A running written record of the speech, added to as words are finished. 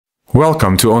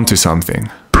Welcome to Onto Something.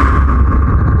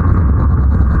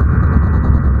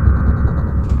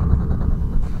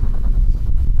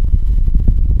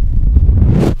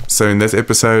 So in this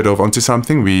episode of Onto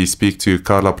Something, we speak to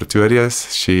Karla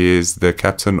Pretorius. She is the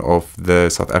captain of the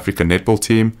South African netball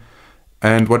team.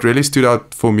 And what really stood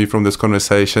out for me from this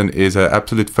conversation is her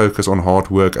absolute focus on hard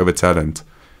work over talent.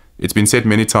 It's been said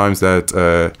many times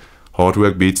that hard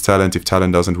work beats talent if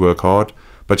talent doesn't work hard.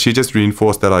 But she just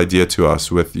reinforced that idea to us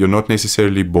with, you're not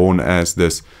necessarily born as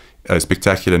this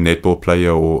spectacular netball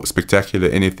player or spectacular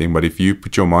anything, but if you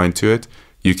put your mind to it,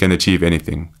 you can achieve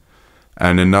anything.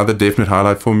 And another definite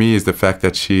highlight for me is the fact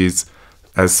that she's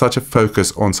has such a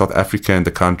focus on South Africa and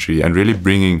the country and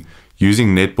really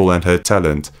using netball and her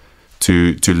talent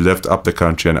to lift up the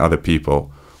country and other people.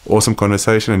 Awesome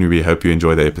conversation, and we hope you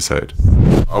enjoy the episode.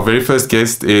 Our very first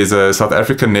guest is a South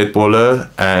African netballer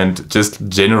and just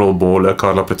general baller,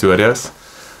 Karla Pretorius.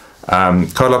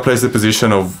 Karla plays the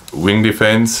position of wing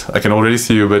defense. I can already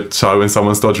see you a bit shy when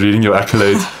someone starts reading your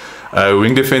accolades.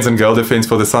 Wing defense and goal defense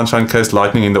for the Sunshine Coast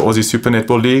Lightning in the Aussie Super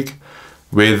Netball League,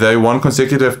 where they won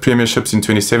consecutive premierships in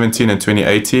 2017 and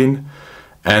 2018.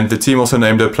 And the team also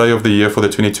named her Player of the Year for the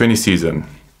 2020 season.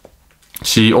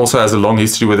 She also has a long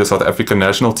history with the South African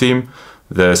national team,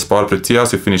 the Karla Pretorius,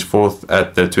 who finished fourth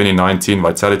at the 2019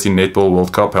 Vitality Netball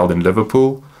World Cup held in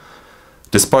Liverpool.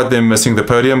 Despite them missing the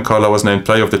podium, Karla was named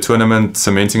Player of the Tournament,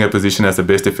 cementing her position as the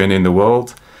best defender in the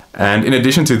world. And in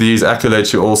addition to these accolades,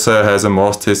 she also has a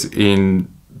master's in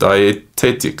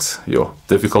dietetics,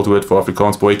 difficult word for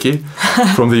Afrikaans boykie,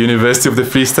 from the University of the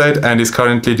Free State, and is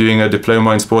currently doing a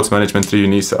diploma in sports management through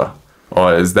UNISA.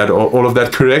 Or is that all of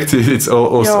that correct? It's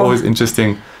always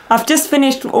interesting. I've just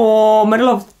finished, or middle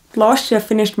of last year,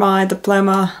 finished my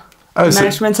diploma in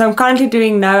management. So I'm currently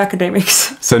doing no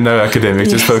academics. So no academics,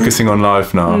 just focusing on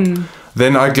life now.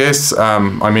 Then I guess,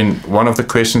 one of the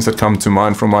questions that come to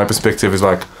mind from my perspective is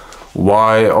like,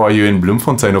 why are you in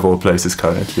Bloemfontein of all places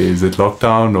currently? Is it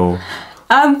lockdown or?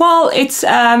 Well, it's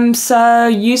so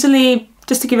usually,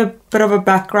 just to give a bit of a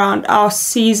background, our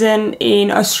season in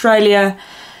Australia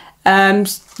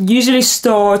usually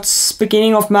starts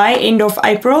beginning of May, end of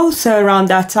April, so around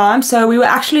that time. So we were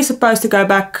actually supposed to go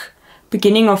back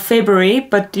beginning of February,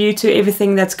 but due to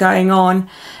everything that's going on,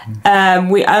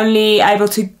 we're only able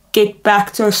to get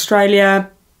back to Australia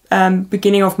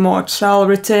beginning of March. So I'll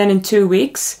return in 2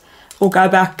 weeks, or go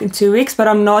back in 2 weeks, but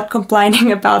I'm not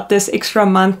complaining about this extra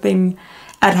month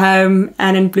at home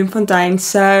and in Bloemfontein.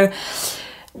 So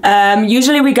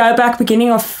usually we go back beginning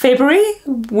of February,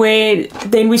 where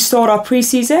then we start our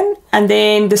pre-season, and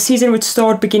then the season would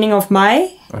start beginning of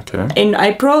May in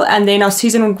April, and then our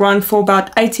season would run for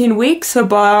about 18 weeks. So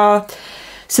by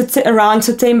around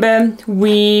September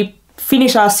we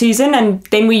finish our season, and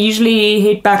then we usually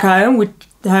head back home with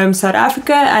home South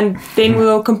Africa, and then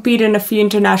we'll compete in a few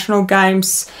international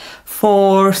games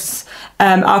for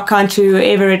our country,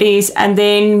 whoever it is, and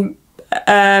then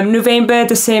November,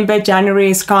 December, January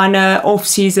is kind of off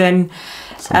season.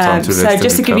 So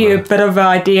just to give you a bit of an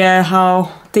idea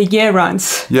how the year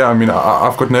runs. Yeah,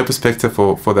 I've got no perspective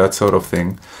for that sort of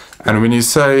thing. And when you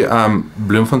say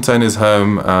Bloemfontein is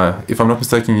home, if I'm not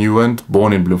mistaken, you weren't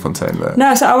born in Bloemfontein though?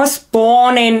 No, so I was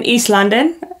born in East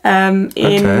London,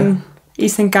 in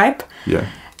Eastern Cape. Yeah.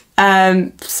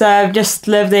 So I've just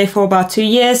lived there for about 2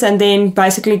 years, and then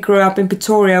basically grew up in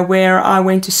Pretoria, where I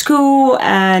went to school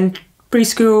and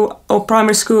preschool or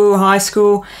primary school, high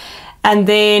school, and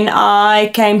then I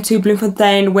came to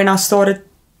Bloemfontein when I started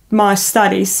my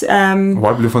studies.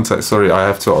 Why Bloemfontein? Sorry, I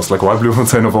have to ask, why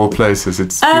Bloemfontein of all places?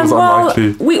 It feels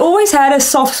unlikely. We always had a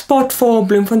soft spot for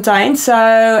Bloemfontein. So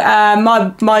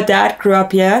my dad grew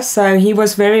up here, so he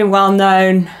was very well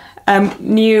known,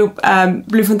 knew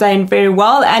Bloemfontein very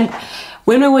well, and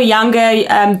when we were younger,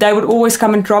 they would always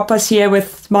come and drop us here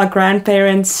with my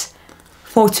grandparents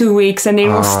for 2 weeks, and then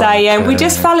we'll stay here. And we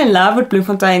just fell in love with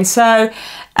Bloemfontein. So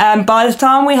by the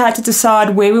time we had to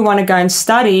decide where we want to go and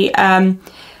study,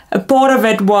 a part of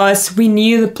it was we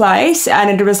knew the place, and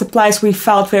it was a place we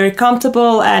felt very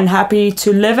comfortable and happy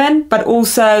to live in, but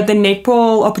also the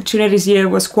netball opportunities here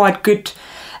was quite good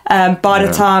by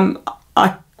the time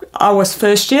I was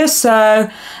first year. So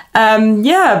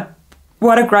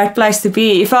what a great place to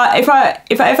be. If I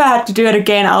ever had to do it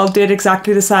again, I'll do it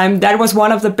exactly the same. That was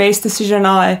one of the best decisions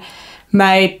I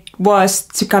made, was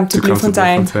to come to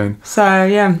Bloemfontein. So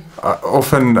yeah.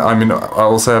 Often, I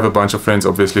also have a bunch of friends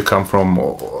obviously come from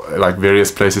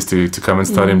various places to come and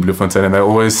study in Bloemfontein, and they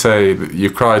always say you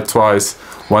cry twice.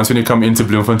 Once when you come into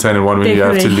Bloemfontein and one when you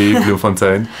have to leave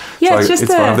Bloemfontein. Yeah, it's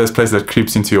one of those places that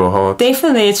creeps into your heart.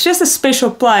 Definitely, it's just a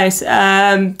special place.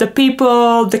 The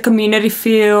people, the community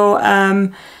feel,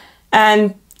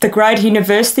 and the great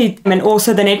university and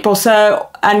also the netball. So,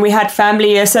 and we had family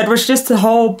here. So it was just a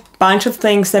whole bunch of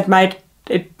things that made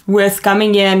it worth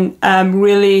coming here and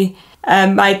really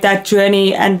made that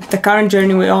journey and the current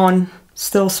journey we're on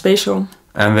still special.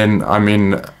 And then, I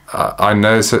mean, I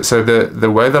know, so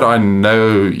the way that I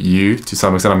know you to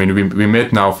some extent, I mean, we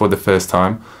met now for the first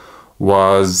time,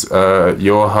 was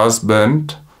your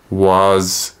husband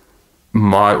was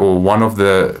one of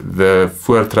the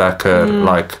voortrekker,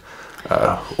 like,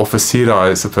 officer,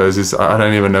 I suppose, is, I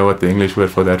don't even know what the English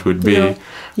word for that would be.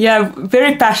 Yeah,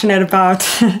 very passionate about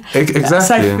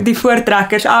exactly the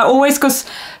voortrekkers. I always, because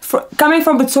coming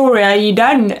from Pretoria,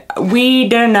 we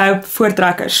didn't know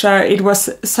voortrekkers, so it was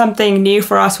something new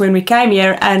for us when we came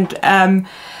here, and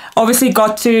obviously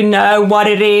got to know what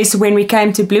it is when we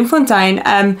came to Bloemfontein.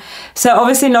 So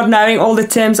obviously not knowing all the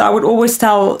terms, I would always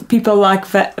tell people like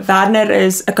Werner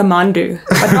is a commando,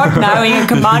 but not knowing a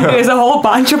commando is a whole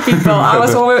bunch of people. I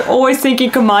was always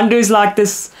thinking commando is like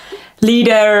this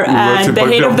leader and the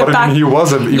head of the pack. He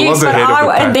was a head of the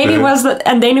pack.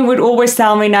 And then he would always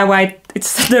tell me, no, wait,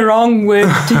 it's the wrong word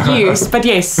to use. But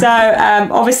yes, so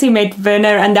obviously met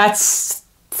Werner, and that's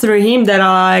through him that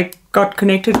I got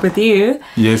connected with you.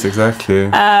 Yes, exactly.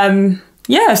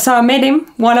 Yeah, so I met him.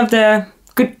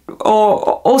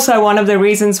 Also one of the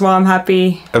reasons why I'm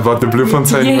happy about the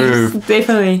Bloemfontein move. Yes,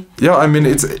 definitely. Yeah, I mean,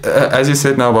 it's as you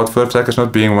said now about voortrekkers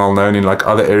not being well known in like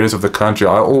other areas of the country.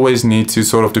 I always need to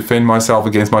sort of defend myself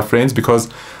against my friends, because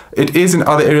it is in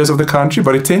other areas of the country,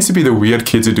 but it tends to be the weird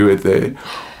kids who do it there.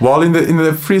 While in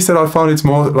the Free State, I found it's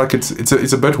more like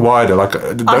it's a bit wider. Like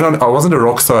I wasn't a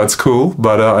rock star at school,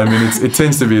 but I mean it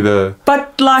tends to be the.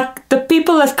 But like the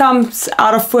people that comes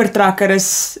out of voortrekker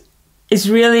is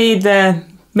really the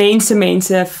mense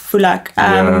voel ek.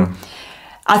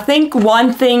 I think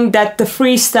one thing that the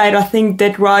Free State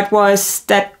did right was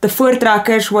that the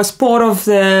voortrekkers was part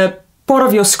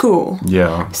of your school.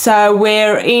 Yeah. So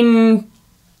where in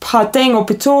Gauteng or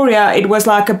Pretoria, it was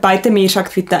like a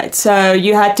buitemuursaktiwiteit. So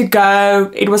you had to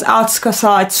go, it was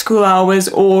outside school hours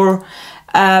or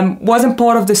wasn't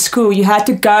part of the school. You had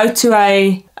to go to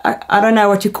I don't know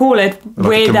what you call it. Like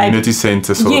where a community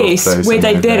centre sort of place. Yes, where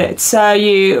they did it.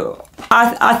 So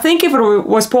I think if it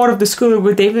was part of the school, it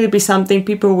would definitely be something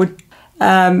people would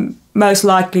most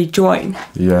likely join.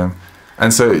 Yeah.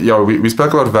 And so, yeah, we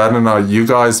spoke about Werner now. You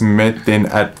guys met then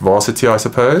at varsity, I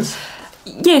suppose?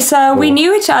 Yeah, so we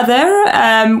knew each other.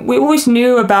 We always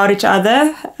knew about each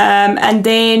other. And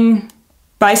then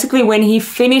basically when he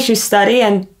finished his study,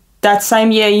 and that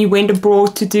same year he went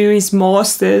abroad to do his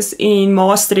master's in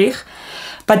Maastricht.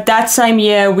 But that same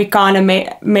year we kind of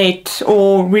met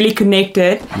or really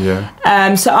connected.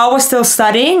 Yeah. So I was still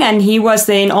studying and he was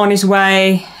then on his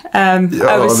way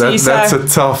overseas. That's a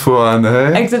tough one,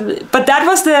 eh? But that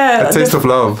was a taste of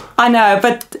love. I know,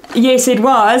 but yes, it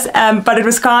was. But it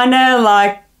was kind of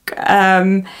like,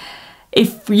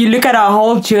 if you look at our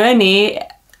whole journey,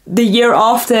 the year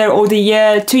after or 2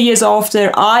 years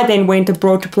after, I then went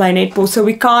abroad to play netball. So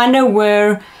we kind of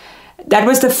were, that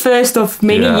was the first of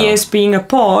many years being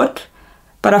apart.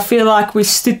 But I feel like we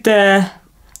stood the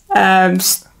got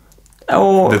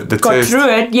test. through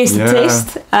it. Yes, the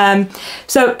test.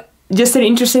 So just an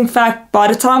interesting fact, by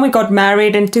the time we got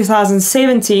married in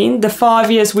 2017, the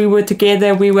 5 years we were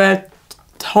together, we were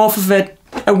half of it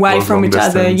away from each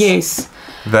other. Yes.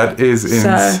 That is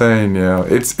insane, yeah.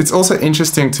 It's also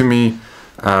interesting to me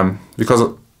because,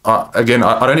 again,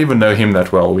 I don't even know him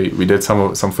that well. We did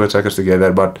some voortrekkers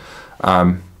together, but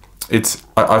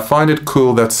I find it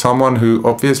cool that someone who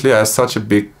obviously has such a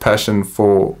big passion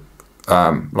for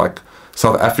like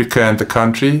South Africa and the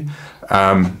country,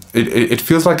 it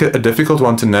feels like a difficult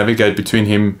one to navigate between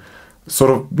him sort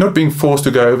of not being forced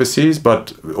to go overseas,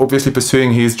 but obviously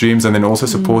pursuing his dreams and then also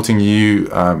supporting you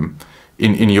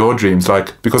in your dreams.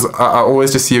 Like, because I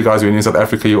always just see you guys when you're in South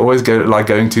Africa, you always go like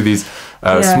going to these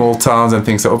small towns and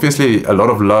things. So obviously a lot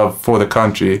of love for the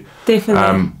country.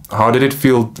 Definitely. How did it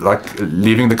feel like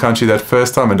leaving the country that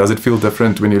first time, and does it feel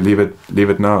different when you leave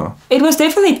it now? It was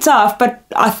definitely tough, but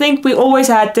I think we always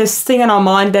had this thing in our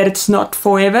mind that it's not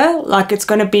forever, like it's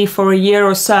going to be for a year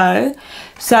or so.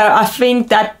 So I think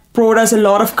that brought us a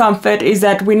lot of comfort, is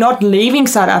that we're not leaving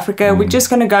South Africa. We're just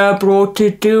going to go abroad to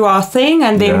do our thing,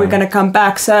 and then we're going to come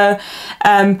back. So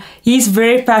he's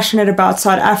very passionate about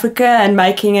South Africa and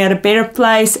making it a better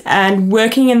place and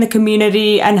working in the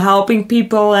community and helping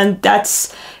people, and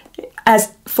that's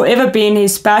has forever been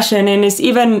his passion. And it's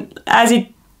even as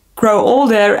he grew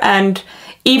older and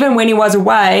even when he was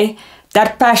away,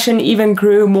 that passion even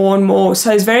grew more and more.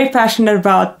 So he's very passionate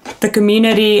about the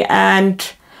community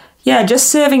and just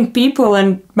serving people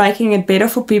and making it better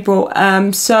for people.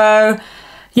 So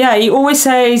yeah, he always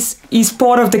says he's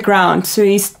part of the ground, so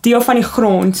he's deel van die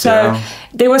grond. So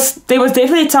there was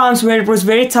definitely times where it was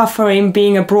very tough for him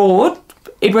being abroad.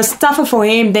 It was tougher for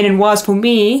him than it was for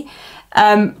me,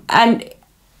 and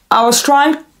I was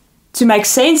trying to make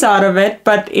sense out of it,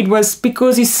 but it was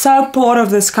because he's so part of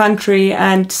this country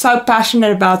and so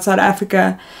passionate about South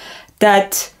Africa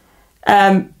that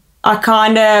I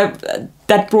kind of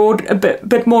that brought a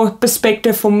bit more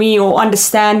perspective for me, or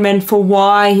understanding for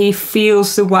why he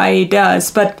feels the way he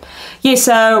does. But yeah,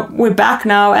 so we're back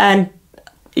now, and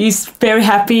he's very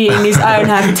happy in his own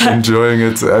habitat. Enjoying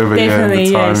it over here in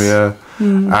the time, yes. yeah.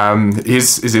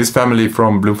 Is his family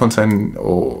from Bloemfontein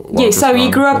or? Yeah, so he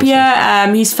grew up here.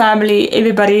 His family,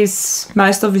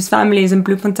 most of his family is in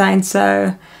Bloemfontein,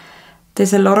 so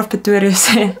there's a lot of Pretorius.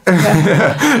 I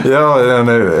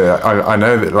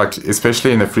know that, like,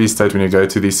 especially in the Free State, when you go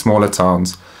to these smaller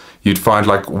towns, you'd find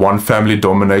like one family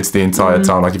dominates the entire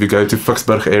town. Like if you go to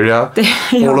Vicksburg area,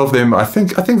 all of them, I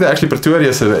think they're actually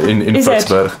Pretorius in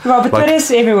Vicksburg. Well, Pretorius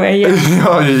like, everywhere,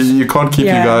 yeah. You can't keep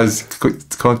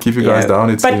you guys down.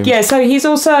 It seems. Yeah, so he's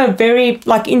also very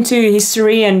like into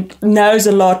history and knows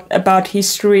a lot about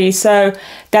history. So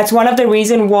that's one of the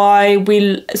reasons why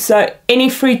so any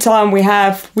free time we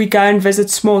have, we go and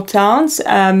visit small towns.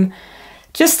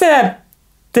 Just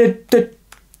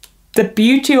the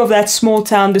beauty of that small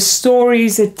town, the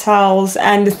stories it tells,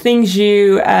 and the things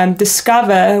you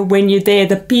discover when you're there,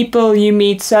 the people you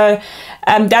meet. So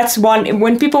that's one.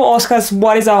 When people ask us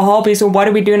what is our hobbies or what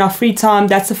do we do in our free time,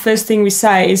 that's the first thing we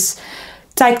say is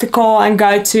take the car and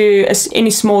go to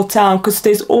any small town, because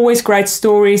there's always great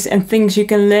stories and things you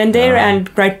can learn there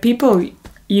and great people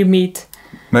you meet.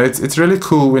 No, it's really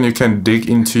cool when you can dig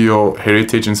into your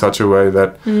heritage in such a way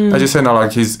that, as you say now,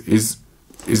 like he's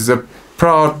a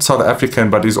proud South African,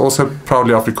 but he's also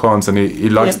proudly Afrikaans, and he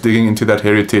likes digging into that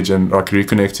heritage and like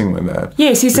reconnecting with that.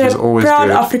 Yes, he's a proud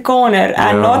Afrikaner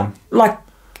and not like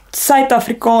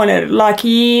Suid-Afrikaner. Like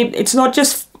it's not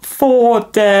just for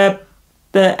the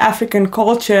African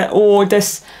culture or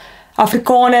this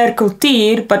Afrikaner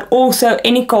culture, but also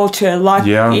any culture. Like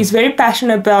he's very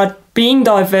passionate about being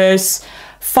diverse,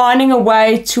 finding a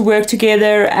way to work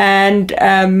together, and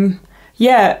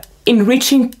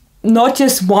enriching not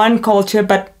just one culture,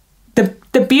 but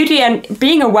the beauty. And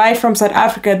being away from South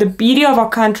Africa, the beauty of our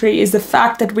country is the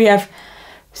fact that we are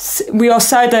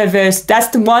so diverse. That's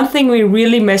the one thing we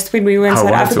really missed when we were in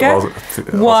South Africa,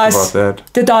 was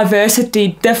the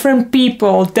diversity, different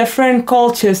people, different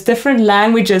cultures, different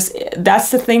languages. That's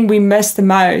the thing we missed the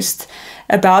most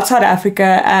about South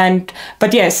Africa.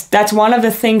 But yes, that's one of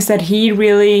the things that he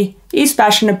really is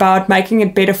passionate about, making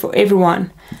it better for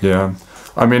everyone. Yeah,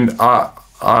 I mean,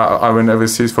 I went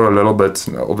overseas for a little bit,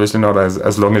 obviously not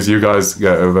as long as you guys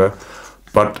go over.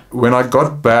 But when I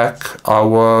got back, I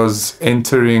was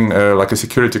entering like a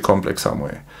security complex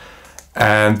somewhere.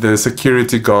 And the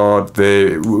security guard,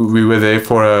 we were there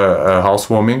for a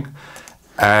housewarming.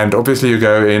 And obviously you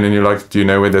go in and you're like, do you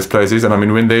know where this place is? And I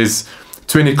mean, when there's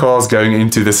 20 cars going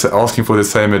into this, asking for the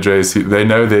same address, they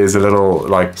know there's a little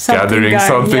like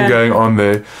something going on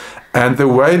there. And the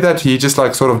way that he just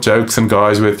like sort of jokes and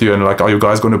guys with you and like, are you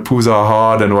guys going to puza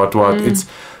hard and what?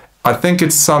 I think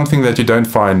it's something that you don't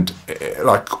find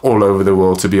like all over the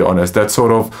world, to be honest. That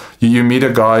sort of, you meet a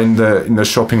guy in the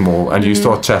shopping mall and you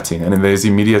start chatting, and then there's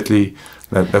immediately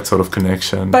that sort of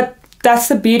connection. But that's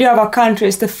the beauty of our country,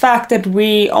 is the fact that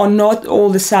we are not all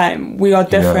the same. We are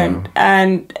different.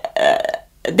 And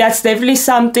that's definitely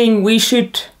something we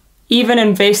should even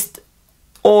invest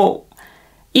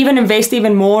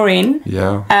even more in.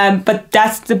 But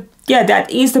that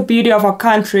is the beauty of our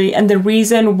country, and the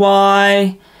reason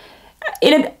why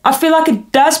I feel like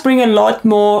it does bring a lot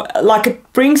more, like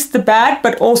it brings the bad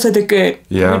but also the good.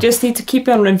 We just need to keep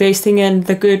on investing in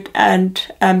the good and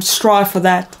strive for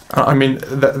that. I mean,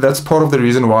 that's part of the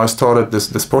reason why I started this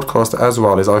podcast as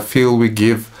well, is I feel we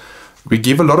give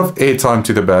a lot of airtime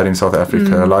to the bad in South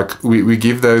Africa. Like we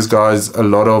give those guys a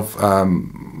lot of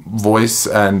voice,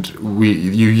 and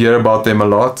you hear about them a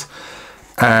lot,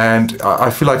 and I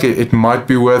feel like it might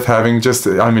be worth having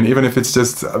even if it's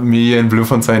just me and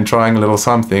Bloemfontein trying a little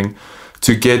something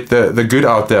to get the good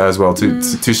out there as well,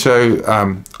 to show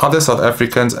other South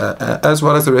Africans as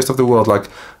well as the rest of the world, like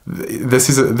this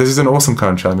is an awesome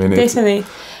country. I mean, definitely.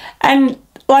 And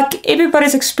like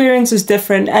everybody's experience is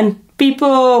different, and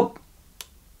people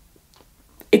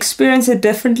experience it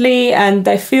differently, and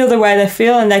they feel the way they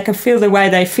feel, and they can feel the way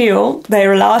they feel.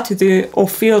 They're allowed to do or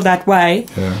feel that way.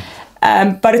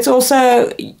 But it's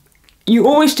also, you're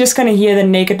always just going to hear the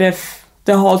negative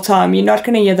the whole time. You're not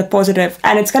going to hear the positive.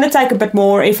 And it's going to take a bit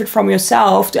more effort from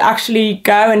yourself to actually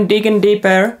go and dig in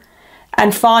deeper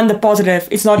and find the positive.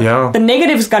 It's not, the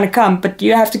negative is going to come, but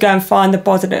you have to go and find the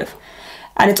positive.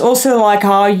 And it's also like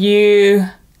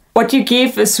what you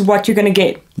give is what you're going to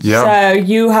get. Yeah. So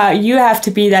you have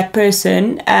to be that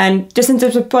person. And just in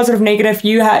terms of positive, negative,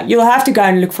 you'll have to go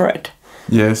and look for it.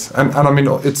 Yes, and I mean,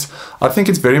 I think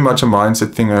it's very much a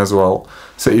mindset thing as well.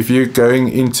 So if you're going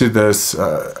into this,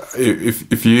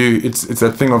 it's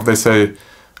that thing of, they say,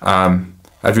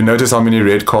 have you noticed how many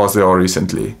red cars there are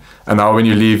recently? And now when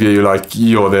you leave here, you're like,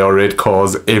 there are red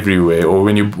cars everywhere. Or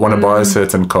when you want to buy a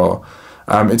certain car.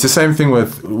 It's the same thing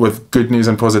with good news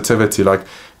and positivity. Like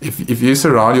if you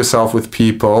surround yourself with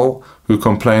people who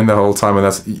complain the whole time, and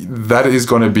that is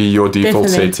going to be your default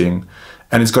setting.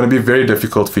 And it's going to be very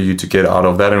difficult for you to get out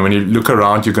of that. And when you look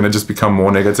around, you're going to just become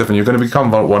more negative, and you're going to become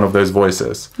one of those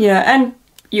voices. Yeah, and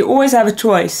you always have a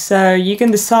choice. So you can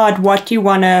decide what you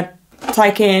want to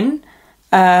take in.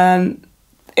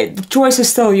 The choice is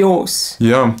still yours.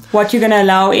 Yeah. What you're going to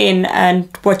allow in and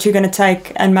what you're going to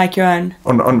take and make your own.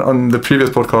 On the previous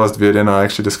podcast, Vida and I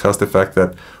actually discussed the fact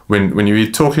that when you're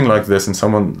talking like this and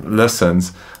someone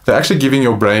listens, they're actually giving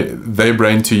their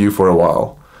brain to you for a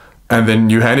while. And then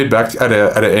you hand it back at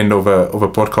the end of a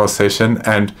podcast session,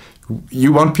 and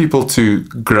you want people to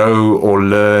grow or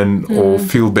learn or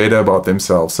feel better about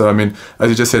themselves. So, I mean, as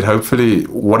you just said, hopefully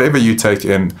whatever you take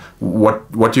in,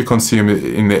 what you consume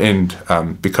in the end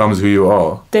becomes who you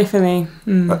are. Definitely.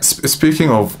 Speaking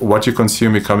of what you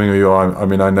consume becoming who you are, I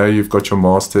mean, I know you've got your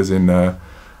master's in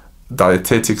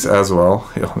dietetics as well.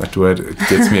 Yeah, that word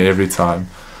gets me every time.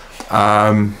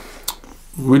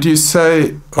 Would you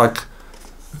say, like,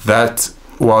 that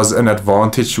was an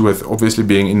advantage with obviously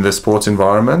being in the sports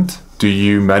environment? Do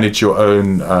you manage your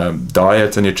own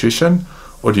diet and nutrition,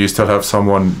 or do you still have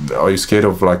someone? Are you scared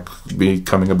of like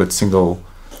becoming a bit single?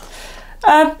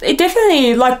 It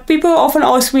definitely, like, people often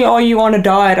ask me, are you on a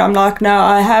diet? I'm like, no,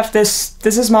 I have this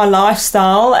is my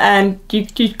lifestyle, and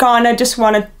you kind of just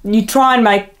want to, you try and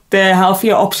make the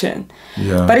healthier option.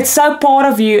 Yeah. But it's so part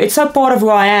of you, it's so part of who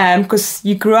I am, because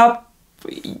you grow up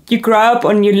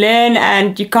and you learn,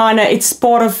 and you kind of, it's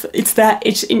part of,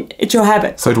 it's your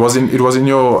habit. So it was in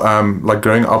your like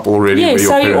growing up already. Yeah,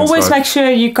 so you always make sure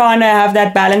you kind of have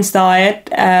that balanced diet,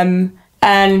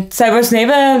 and so it was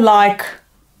never like,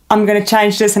 I'm going to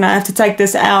change this and I have to take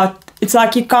this out. It's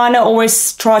like you kind of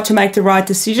always try to make the right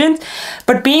decisions.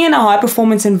 But being in a high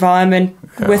performance environment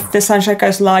with the Sunshine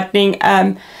Coast Lightning,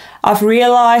 I've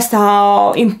realized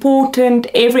how important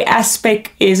every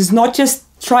aspect is. It's not just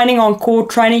training on court,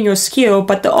 training your skill,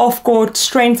 but the off court,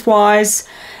 strength wise,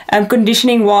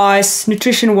 conditioning wise,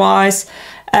 nutrition wise,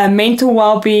 mental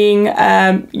well-being,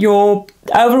 your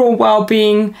overall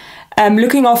well-being,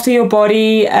 looking after your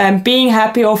body, being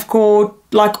happy off court,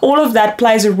 like all of that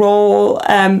plays a role,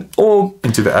 or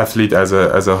into the athlete as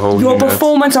a whole. Your unit.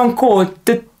 Performance on court.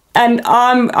 And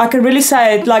I can really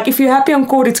say it, like, if you're happy on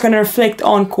court, it's going to reflect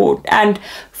on court. And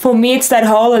for me, it's that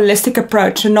whole holistic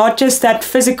approach, and not just that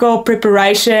physical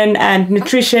preparation and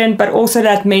nutrition, but also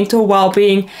that mental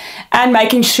well-being and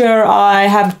making sure I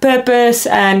have a purpose.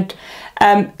 And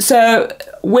so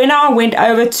when I went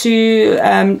over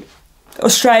to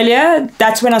Australia,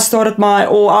 that's when I started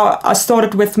I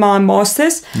started with my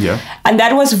master's. Yeah. And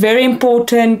that was very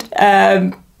important,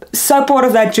 so part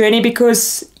of that journey,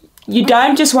 because you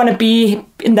don't just want to be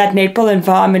in that netball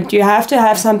environment. You have to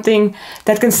have something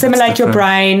that can stimulate your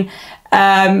brain.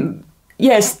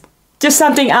 Yes, just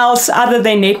something else other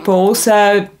than netball.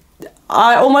 So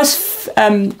I almost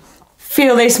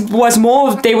feel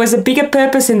there was a bigger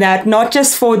purpose in that, not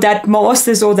just for that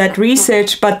master's or that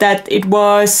research, but that it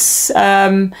was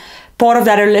part of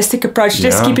that holistic approach,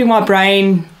 just keeping my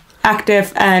brain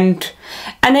active. And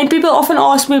then people often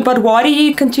ask me, but why do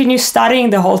you continue studying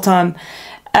the whole time?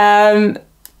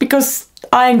 Because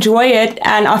I enjoy it,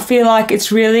 and I feel like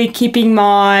it's really keeping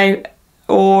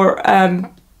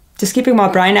just keeping my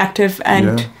brain active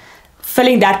and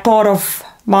filling that part of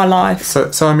my life.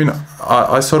 So I mean,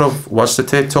 I sort of watched the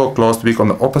TED Talk last week on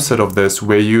the opposite of this,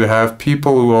 where you have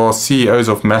people who are CEOs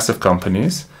of massive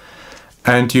companies,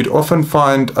 and you'd often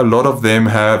find a lot of them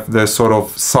have the sort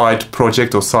of side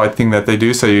project or side thing that they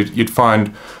do. So you'd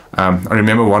find, I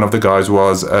remember one of the guys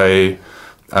was a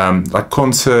like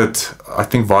concert, I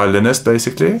think, violinist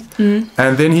basically,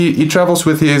 and then he travels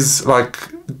with his like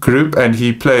group, and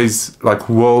he plays like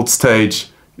world stage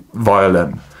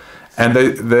violin. And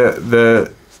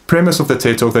the premise of the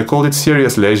TED Talk, they called it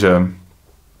serious leisure,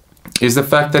 is the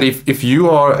fact that if you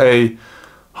are a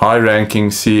high ranking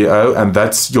CEO and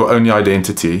that's your only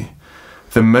identity,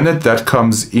 the minute that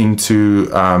comes into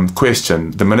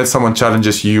question, the minute someone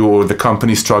challenges you or the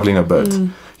company's struggling a bit,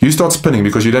 you start spinning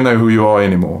because you don't know who you are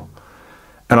anymore.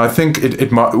 And I think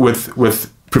it might,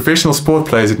 with professional sport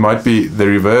players, it might be the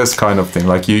reverse kind of thing.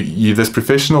 Like you this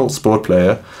professional sport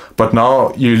player, but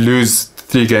now you lose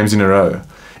 3 games in a row.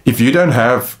 If you don't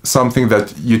have something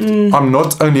that I'm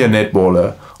not only a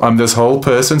netballer, I'm this whole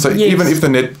person. So even if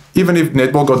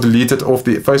netball got deleted off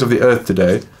the face of the earth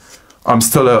today, I'm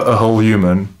still a whole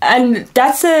human. And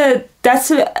that's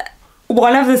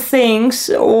one of the things,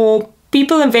 or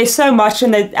people invest so much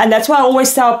in it, and that's why I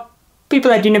always tell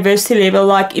people at university level,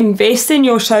 like, invest in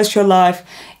your social life,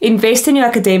 invest in your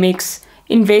academics,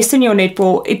 invest in your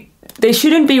netball. There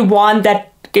shouldn't be one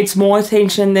that gets more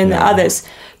attention than the others,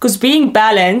 because being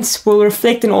balanced will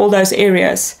reflect in all those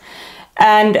areas.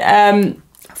 And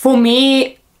for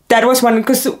me, that was one,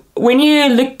 because when you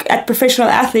look at professional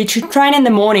athletes, you train in the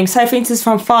morning, say for instance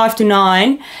from 5 to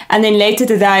 9, and then later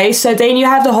the day, so then you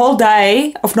have the whole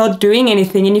day of not doing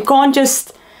anything, and you can't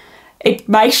just, it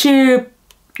makes you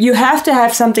have to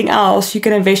have something else you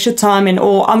can invest your time in.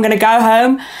 Or I'm going to go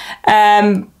home,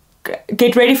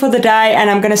 get ready for the day, and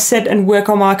I'm going to sit and work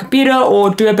on my computer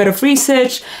or do a bit of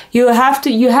research. You have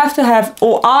to have,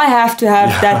 or I have to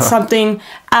have that something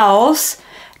else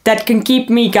that can keep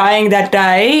me going that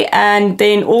day. And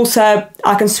then also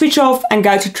I can switch off and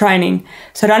go to training.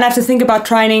 So I don't have to think about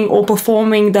training or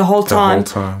performing the whole time.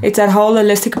 It's that whole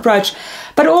holistic approach.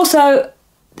 But also,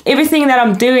 everything that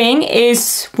I'm doing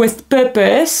is with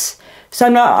purpose. So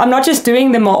I'm not just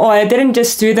doing I didn't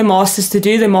just do the masters to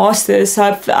do the masters.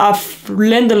 I've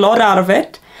learned a lot out of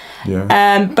it.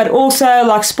 But also,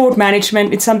 like, sport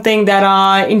management, it's something that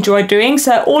I enjoy doing.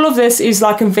 So all of this is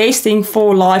like investing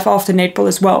for life after netball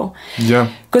as well.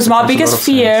 Because my biggest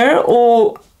fear,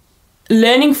 or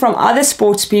learning from other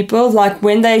sports people, like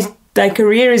when their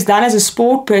career is done as a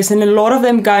sport person, a lot of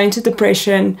them go into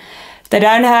depression. They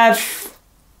don't have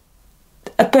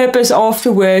a purpose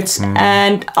afterwards,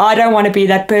 and I don't want to be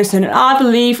that person. And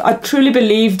I truly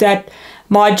believe that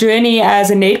my journey as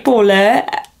a netballer,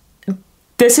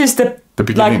 this is the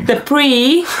beginning, like the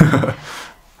pre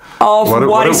of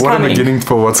what is coming. What a beginning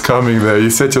for what's coming there. You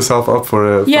set yourself up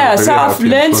for a so I've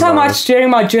learned so much during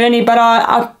my journey, but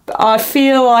I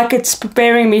feel like it's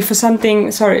preparing me for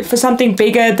something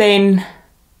bigger than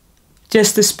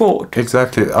just the sport.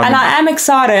 Exactly. I am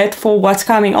excited for what's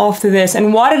coming after this.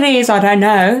 And what it is, I don't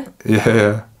know.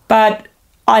 But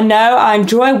I know I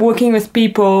enjoy working with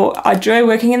people. I enjoy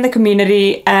working in the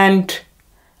community, and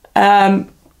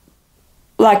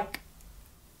like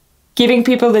giving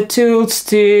people the tools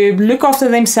to look after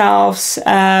themselves,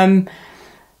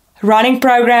 running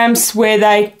programs where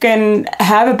they can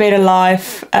have a better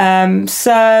life.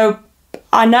 So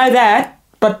I know that,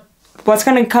 but what's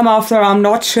going to come after, I'm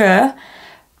not sure,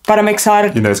 but I'm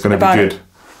excited. You know, it's going to be good.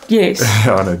 Yes.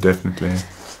 Yeah, no, definitely.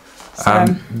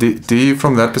 Do you,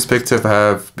 from that perspective,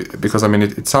 have, because I mean,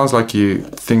 it sounds like you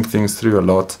think things through a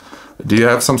lot. Do you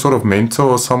have some sort of mentor,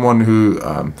 or someone who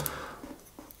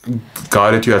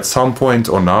guided you at some point,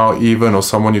 or now even, or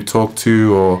someone you talk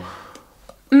to, or?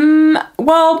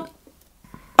 Well,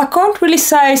 I can't really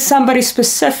say somebody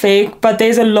specific, but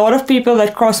there's a lot of people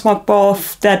that crossed my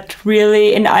path that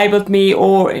really enabled me,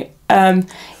 or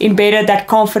embedded that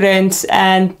confidence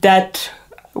and that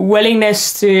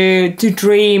willingness to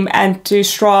dream and to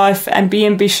strive and be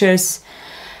ambitious.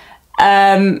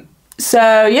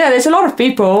 So yeah, there's a lot of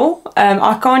people.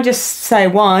 I can't just say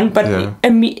one, but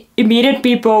immediate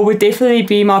people would definitely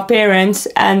be my parents,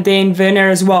 and then Werner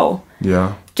as well.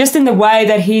 Yeah. Just in the way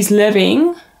that he's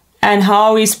living and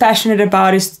how he's passionate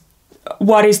about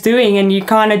what he's doing, and you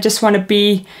kind of just want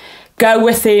to go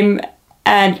with him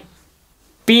and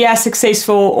be as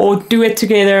successful or do it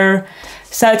together.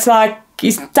 So it's like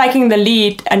he's taking the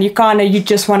lead, and you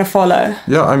just want to follow.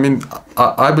 Yeah, I mean,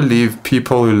 I believe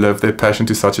people who live their passion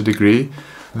to such a degree,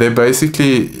 they're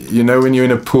basically, you know, when you're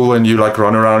in a pool and you like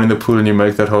run around in the pool and you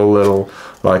make that whole little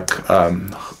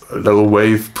little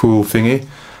wave pool thingy.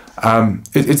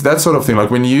 It's that sort of thing.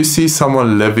 Like when you see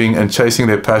someone living and chasing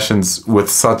their passions with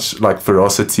such like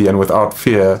ferocity and without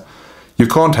fear, you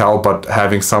can't help but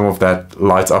having some of that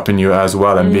light up in you as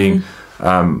well, and being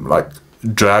like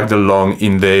dragged along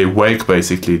in their wake,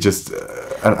 basically. Just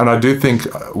and I do think,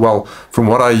 well, from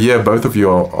what I hear, both of you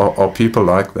are people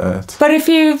like that. But if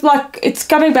you like, it's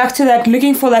coming back to that,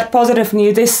 looking for that positive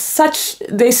news.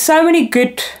 There's so many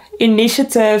good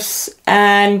initiatives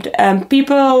and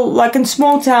people like in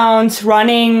small towns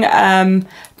running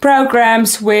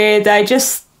programs where they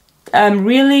just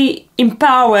really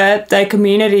empower their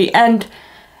community. And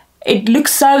it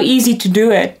looks so easy to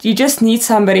do it. You just need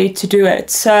somebody to do it.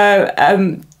 So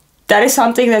that is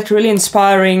something that's really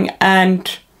inspiring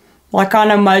and like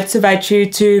kind of motivates you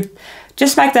to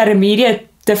just make that immediate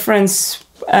difference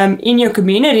in your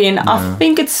community. And I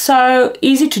think it's so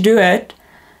easy to do it.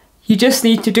 You just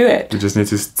need to do it. You just need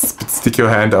to stick your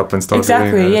hand up and start doing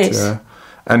it. Exactly, yes. Yeah.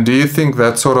 And do you think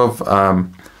that sort of,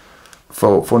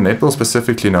 for netball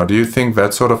specifically now, do you think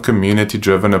that sort of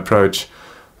community-driven approach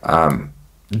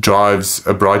drives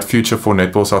a bright future for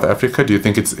Netball South Africa? Do you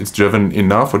think it's driven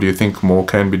enough, or do you think more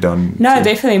can be done? No,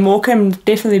 definitely. More can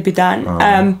definitely be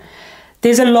done.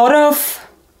 There's a lot of,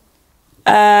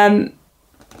 and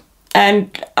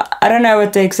I don't know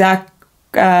what the exact...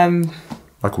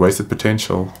 like wasted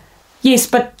potential. Yes,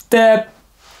 but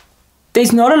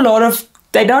there's not a lot of...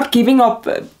 They're not giving up...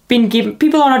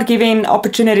 People are not given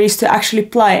opportunities to actually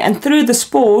play. And through the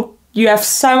sport, you have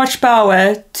so much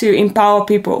power to empower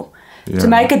people. To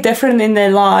make a difference in their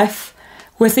life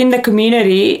within the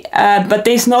community, but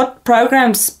there's not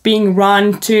programs being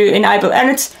run to enable, and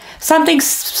it's something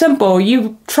simple.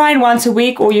 You train once a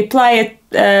week, or you play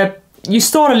it. You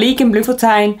start a league in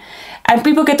Bloemfontein, and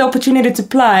people get the opportunity to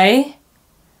play.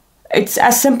 It's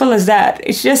as simple as that.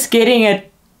 It's just getting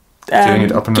it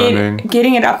up and running.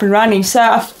 Getting it up and running. So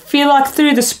I feel like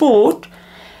through the sport,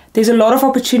 there's a lot of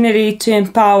opportunity to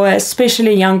empower,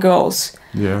 especially young girls.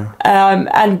 Yeah.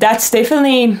 And that's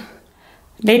definitely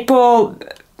netball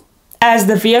as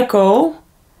the vehicle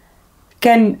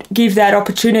can give that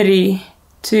opportunity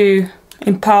to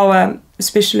empower,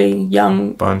 especially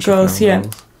young girls here.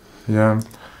 Yeah.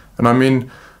 And I mean,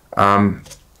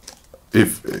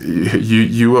 if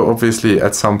you were obviously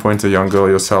at some point a young girl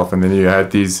yourself, and then you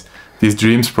had these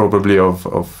dreams probably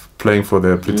of playing for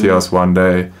the Proteas one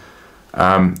day.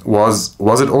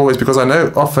 Was it always, because I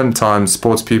know oftentimes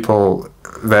sports people,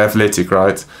 they're athletic,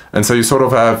 right? And so you sort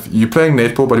of you playing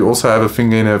netball, but you also have a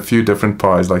finger in a few different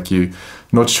pies. Like you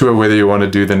not sure whether you want to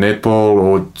do the netball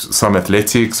or some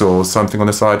athletics or something on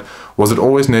the side. Was it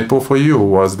always netball for you, or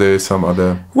was there some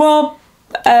other? Well,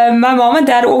 my mom and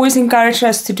dad always encouraged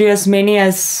us to do as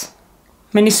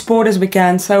many sport as we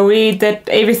can. So we did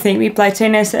everything. We played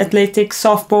tennis, athletics,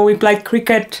 softball, we played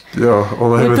cricket. Yeah,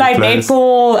 all over we played the place.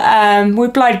 netball, we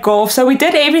played golf. So we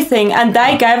did everything, and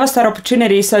they gave us that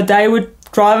opportunity. So they would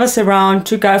drive us around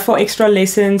to go for extra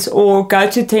lessons or go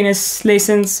to tennis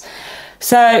lessons.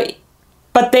 So,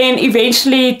 but then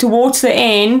eventually towards the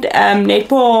end,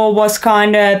 netball was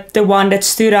kind of the one that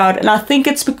stood out. And I think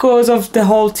it's because of the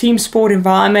whole team sport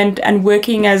environment and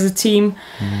working as a team.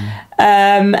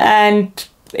 And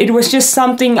it was just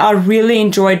something I really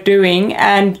enjoyed doing,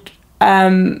 and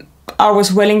I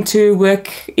was willing to work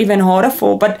even harder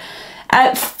for. But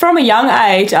from a young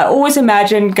age, I always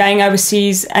imagined going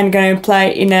overseas and going to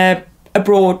play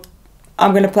abroad.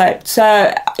 I'm going to play it.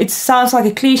 So it sounds like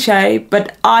a cliche,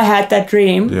 but I had that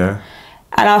dream. Yeah.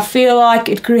 And I feel like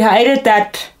it created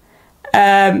that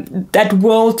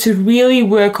world to really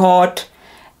work hard.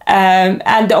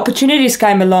 And the opportunities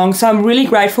came along, so I'm really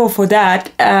grateful for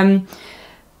that. I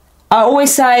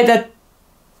always say that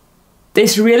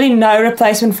there's really no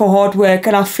replacement for hard work,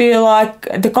 and I feel like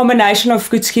the combination of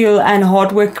good skill and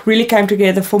hard work really came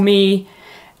together for me,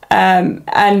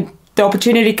 and the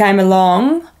opportunity came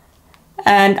along,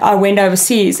 and I went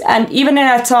overseas. And even in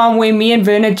that time when me and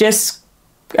Werner just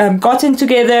got in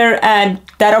together and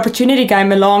that opportunity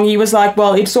came along, he was like,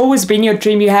 well, it's always been your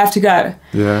dream, you have to go.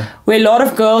 Yeah. Where a lot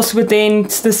of girls would then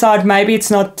decide maybe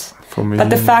it's not for me. But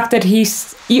the fact that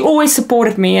he always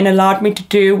supported me and allowed me to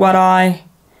do what I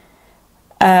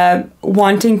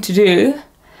wanting to do.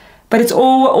 But it's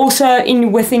all also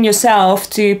within yourself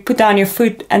to put down your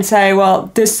foot and say,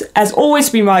 well, this has always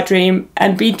been my dream,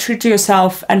 and be true to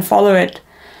yourself and follow it.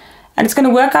 And it's going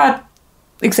to work out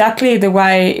exactly the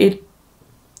way it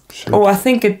should. Or I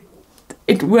think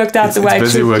it worked out the way it should.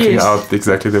 It's busy working out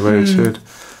exactly the way it should.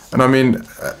 And I mean,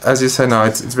 as you say now,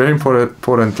 it's very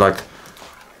important, like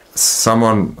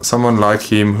someone like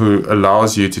him who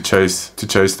allows you to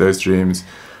chase those dreams.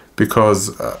 Because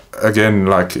again,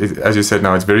 like as you said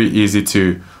now, it's very easy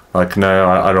to like, no,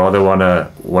 I rather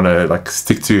wanna like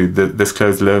stick to this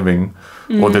closed living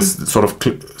or this sort of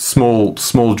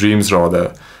small dreams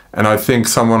rather. And I think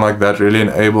someone like that really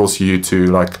enables you to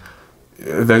like,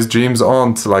 those dreams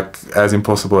aren't like as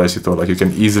impossible as you thought. Like you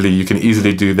can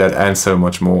easily do that and so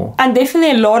much more. And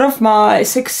definitely a lot of my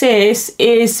success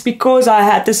is because I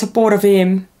had the support of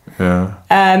him. Yeah.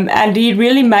 And he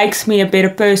really makes me a better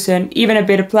person, even a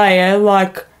better player.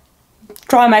 Like,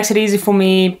 makes it easy for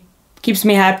me, keeps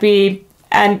me happy,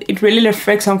 and it really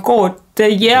reflects on court.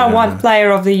 The year I won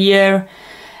Player of the Year,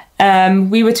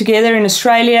 we were together in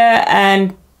Australia,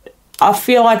 and I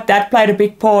feel like that played a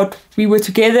big part. We were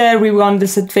together, we were on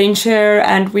this adventure,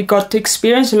 and we got to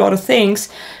experience a lot of things.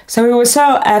 So we were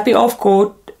so happy off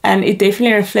court, and it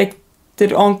definitely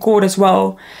reflected on court as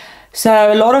well.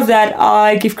 So a lot of that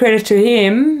I give credit to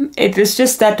him. It was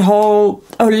just that whole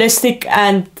holistic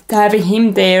and having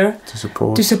him there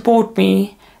to support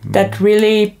me that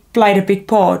really played a big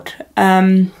part.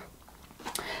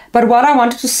 But what I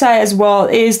wanted to say as well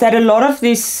is that a lot of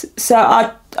this, so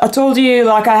I told you,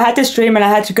 like, I had this dream and I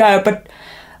had to go, but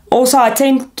also I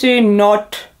tend to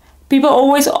not, people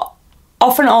always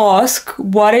often ask,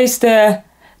 what is there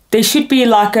should be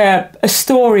like a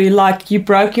story, like you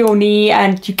broke your knee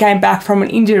and you came back from an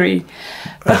injury.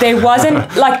 But there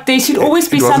wasn't, like, there should always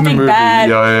be something bad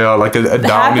like a down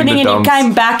happening, in the and you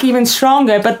came back even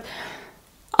stronger. But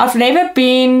there's never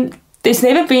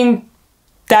been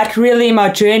that really in my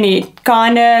journey.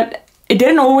 It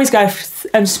didn't always go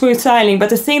smooth sailing, but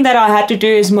the thing that I had to do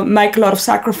is make a lot of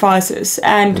sacrifices.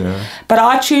 But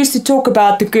I choose to talk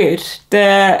about the good,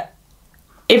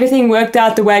 everything worked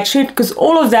out the way it should, because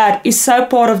all of that is so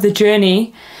part of the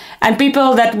journey. And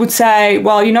people that would say,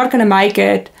 well, you're not going to make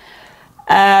it,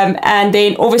 and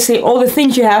then obviously all the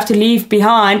things you have to leave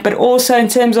behind, but also in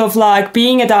terms of like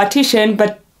being a dietitian,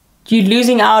 but you're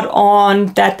losing out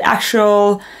on that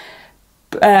actual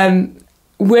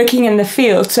working in the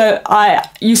field. So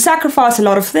you sacrifice a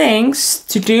lot of things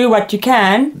to do what you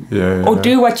can, or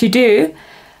do what you do.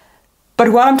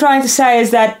 But what I'm trying to say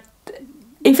is that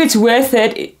if it's worth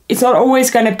it, it's not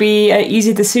always going to be an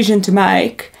easy decision to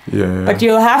make. But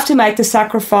you'll have to make the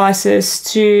sacrifices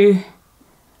to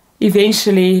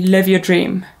eventually live your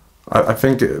dream. I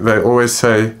think they always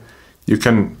say you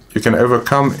can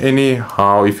overcome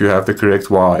anyhow if you have the correct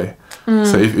why.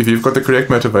 So if you've got the correct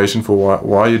motivation for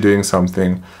why you're doing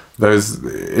something,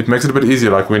 it makes it a bit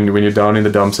easier. Like when you're down in the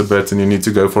dumps a bit and you need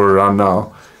to go for a run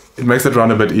now, it makes it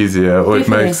run a bit easier, or it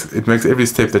makes every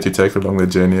step that you take along the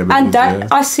journey a bit easier. And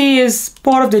that I see as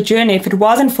part of the journey. If it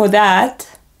wasn't for that,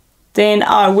 then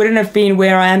I wouldn't have been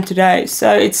where I am today.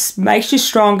 So it makes you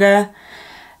stronger.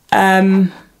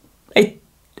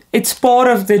 It's part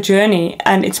of the journey,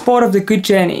 and it's part of the good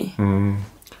journey.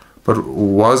 But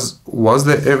was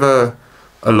there ever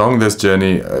along this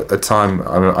journey a time?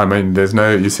 I mean,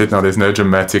 you said now there's no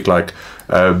dramatic like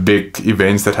big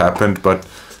events that happened, but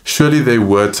surely there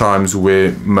were times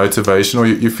where motivation, or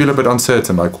you feel a bit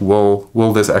uncertain, like,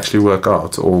 will this actually work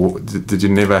out? Or did you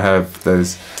never have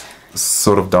those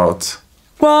sort of doubts?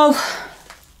 Well,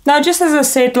 no, just as I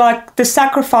said, like the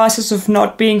sacrifices of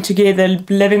not being together,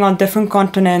 living on different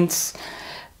continents,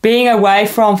 being away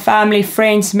from family,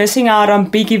 friends, missing out on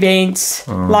big events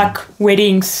like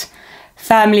weddings,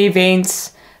 family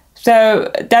events.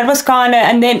 So that was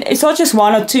and then it's not just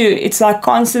one or two, it's like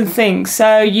constant things.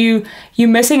 So you're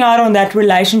missing out on that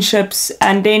relationships,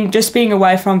 and then just being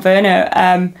away from Werner.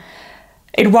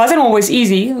 It wasn't always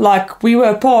easy. Like, we were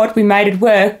apart, we made it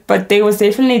work, but there was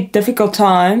definitely difficult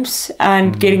times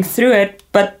and getting through it.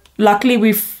 But luckily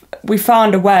we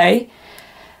found a way.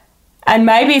 And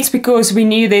maybe it's because we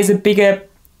knew there's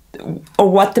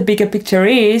what the bigger picture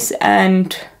is,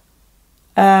 and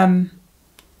that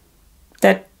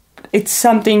it's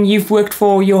something you've worked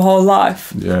for your whole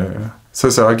life.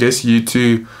 So I guess you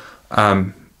two,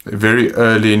 very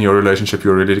early in your relationship,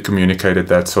 you already communicated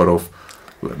that sort of,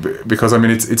 because I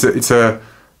mean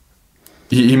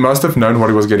he must have known what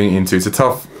he was getting into. It's a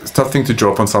tough thing to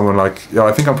drop on someone like,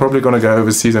 I think I'm probably going to go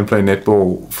overseas and play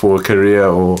netball for a career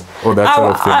or that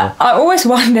sort of thing. I always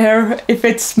wonder if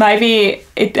it's maybe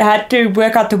it had to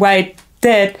work out the way it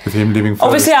did. With him leaving first.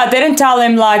 Obviously, I didn't tell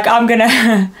him like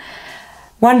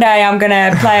one day I'm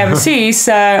gonna play overseas.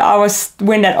 So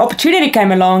when that opportunity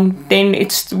came along, then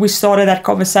we started that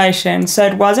conversation. So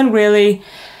it wasn't really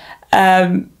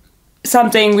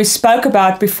something we spoke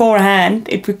about beforehand.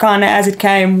 It kind of, as it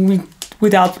came, we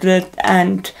dealt with it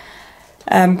and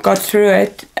got through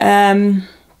it. I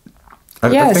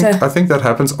think that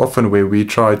happens often where we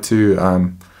try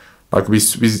to like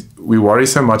we worry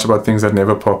so much about things that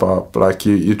never pop up. Like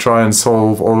you try and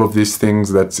solve all of these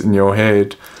things that's in your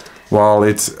head, while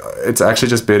it's actually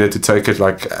just better to take it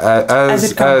like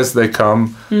as they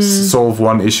come. Solve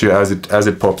one issue as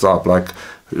it pops up. Like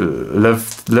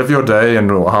live your day, and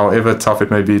however tough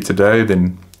it may be today,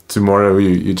 then tomorrow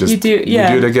you do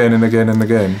it again and again and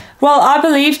again. Well, I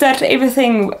believe that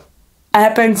everything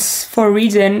happens for a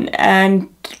reason, and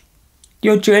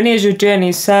your journey is your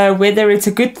journey. So whether it's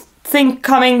a good thing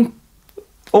coming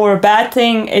or a bad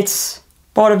thing, it's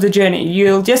part of the journey.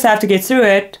 You'll just have to get through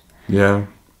it.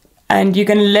 And you're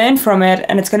going to learn from it,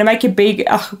 and it's going to make you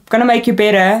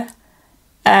better.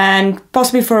 and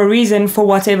possibly for a reason for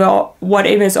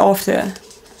whatever is after.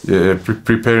 Yeah,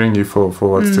 preparing you for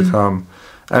what's to come.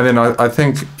 And then I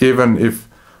think even if,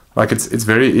 like, it's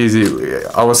very easy.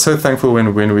 I was so thankful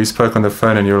when we spoke on the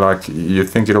phone, and you're like, you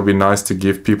think it'll be nice to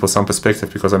give people some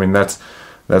perspective, because I mean that's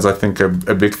I think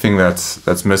a big thing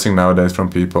that's missing nowadays from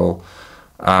people.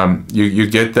 You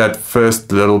get that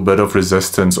first little bit of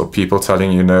resistance, or people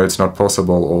telling you no, it's not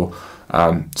possible, or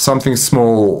something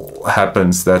small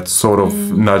happens that sort of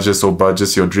nudges or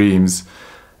budges your dreams,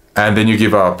 and then you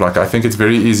give up. Like, I think it's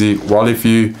very easy. While if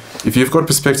you've got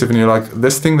perspective and you're like,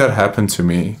 this thing that happened to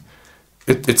me,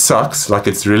 it sucks. Like,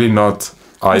 it's really not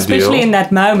ideal, especially in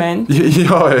that moment.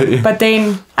 Yeah. But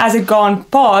then as it gone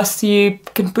past, you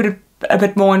can put it a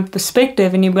bit more in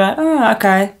perspective, and you go, oh,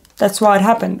 okay, that's why it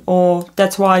happened, or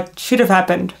that's why it should have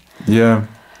happened. Yeah,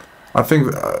 I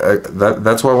think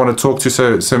that's why I want to talk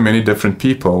to so many different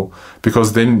people,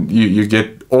 because then you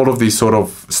get all of these sort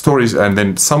of stories, and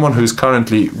then someone who's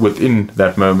currently within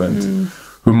that moment,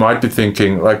 who might be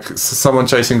thinking, like someone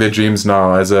chasing their dreams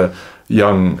now as a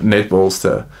young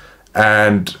netballster,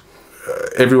 and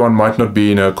everyone might not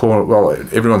be in a corner. Well,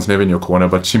 everyone's never in your corner,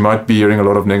 but she might be hearing a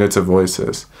lot of negative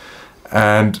voices,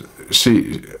 and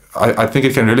I think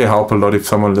it can really help a lot if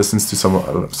someone listens to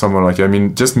someone like you. I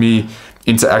mean, just me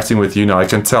interacting with you now, I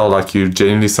can tell like you're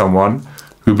genuinely someone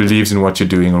who believes in what you're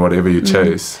doing and whatever you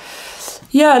chase.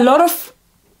 Yeah,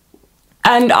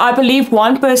 and I believe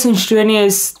one person's journey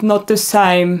is not the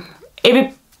same.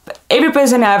 Every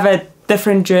person have a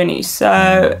different journey.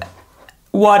 So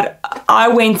what I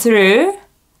went through,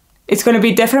 it's going to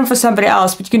be different for somebody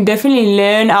else, but you can definitely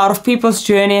learn out of people's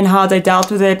journey and how they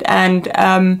dealt with it, and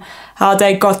how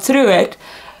they got through it.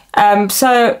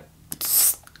 So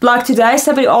like today,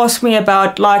 somebody asked me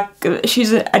about, like,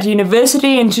 she's at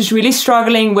university and she's really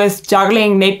struggling with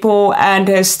juggling netball and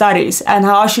her studies, and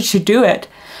how should she do it.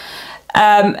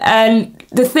 And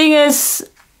the thing is,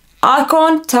 I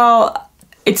can't tell.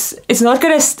 It's not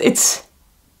gonna.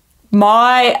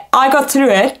 I got through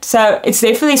it, so it's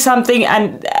definitely something,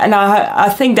 and I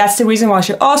think that's the reason why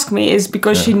she asked me, is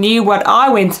because she knew what I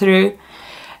went through,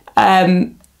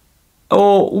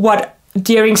 or what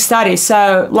during studies.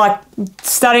 So like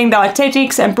studying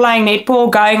dietetics and playing netball,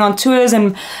 going on tours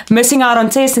and missing out on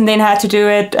tests, and then had to do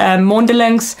it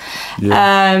mondelings,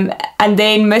 and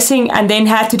then missing, and then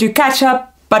had to do catch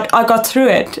up. But I got through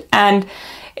it, and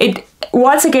it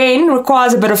once again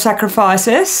requires a bit of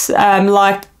sacrifices,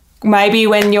 like maybe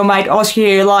when your mate asks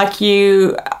you, like,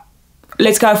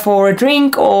 let's go for a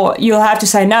drink, or you'll have to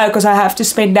say no because I have to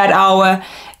spend that hour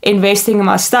investing in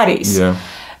my studies. So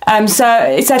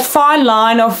it's that fine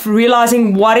line of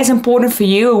realizing what is important for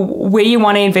you, where you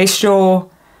want to invest your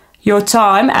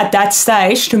time at that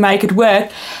stage to make it work.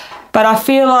 But I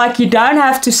feel like you don't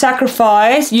have to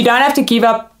sacrifice, you don't have to give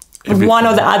up everything, one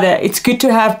or the other. It's good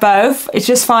to have both. It's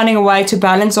just finding a way to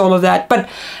balance all of that. But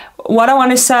what I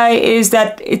want to say is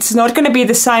that it's not going to be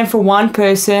the same for one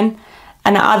person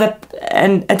and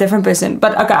a different person.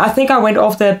 But okay, I think I went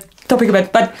off the topic a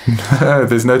bit, but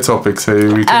there's no topic, so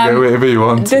we can go wherever you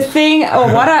want. The thing, or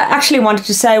what I actually wanted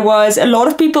to say was, a lot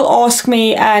of people ask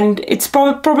me, and it's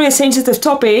probably a sensitive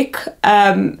topic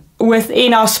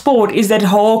within our sport, is that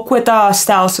whole quota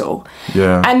stelsel.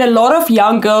 And a lot of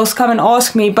young girls come and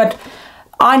ask me, but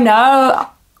I know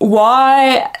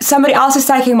why somebody else is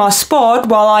taking my spot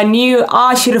while I knew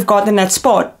I should have gotten that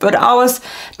spot. But I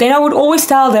would always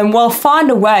tell them, well, find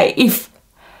a way.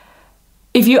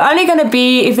 If you're only going to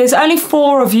be, if there's only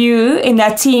 4 of you in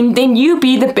that team, then you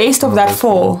be the best of that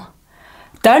 4.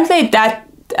 Don't let that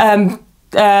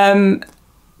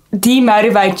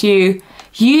demotivate you.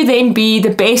 You then be the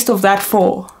best of that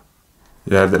 4.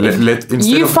 Yeah, instead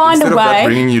of that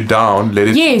bringing you down, let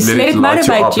it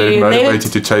motivate you. Let it motivate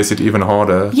you to chase it even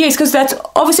harder. Yes, because that's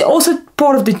obviously also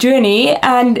part of the journey,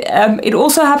 and it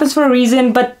also happens for a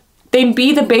reason, but then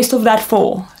be the best of that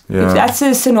 4. If that's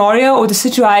the scenario or the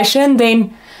situation,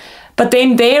 then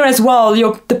there as well,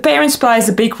 the parents plays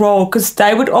a big role, because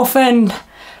they would often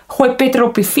gooi petrol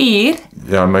op die vuur.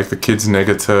 Yeah, make the kids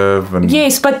negative. And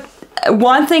yes, but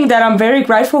one thing that I'm very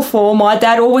grateful for, my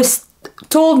dad always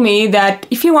told me that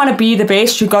if you want to be the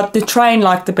best, you got to train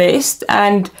like the best.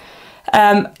 And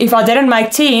if I didn't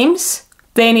make teams,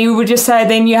 then he would just say,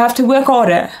 then you have to work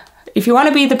harder. If you want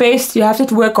to be the best, you have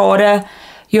to work harder.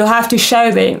 You'll have to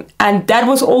show them. And that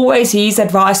was always his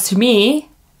advice to me.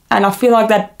 And I feel like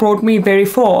that brought me very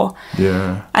far.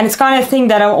 Yeah. And it's kind of thing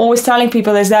that I'm always telling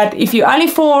people, is that if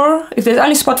there's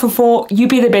only spot for 4, you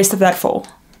be the best of that 4.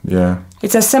 Yeah.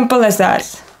 It's as simple as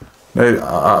that. No,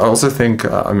 I also think,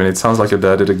 I mean, it sounds like your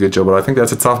dad did a good job, but I think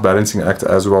that's a tough balancing act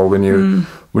as well. When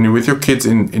you're with your kids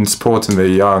in sport and they're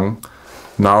young,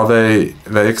 now they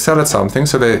excel at something.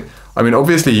 So I mean,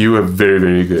 obviously you were very,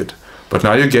 very good, but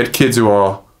now you get kids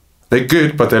they're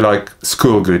good, but they're like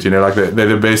school good, you know, like they're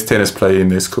the best tennis player in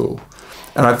their school.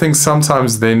 And I think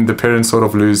sometimes then the parents sort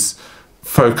of lose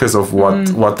focus of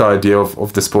what the idea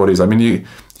of the sport is. I mean,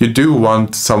 you do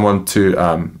want someone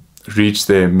to reach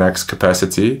their max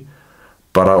capacity,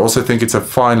 but I also think it's a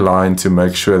fine line to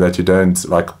make sure that you don't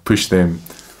like push them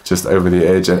just over the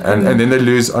edge, and then they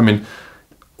lose. I mean,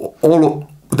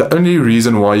 the only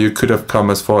reason why you could have come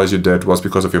as far as you did was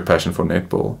because of your passion for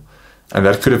netball, and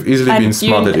that could have easily been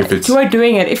smothered if it's. Enjoy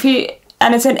doing it.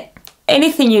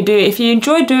 Anything you do, if you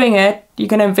enjoy doing it, you're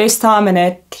gonna invest time in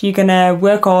it. You're gonna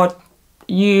work hard.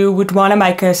 You would want to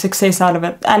make a success out of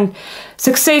it, and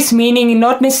success meaning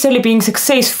not necessarily being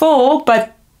successful,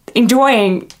 but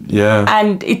enjoying. Yeah.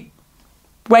 And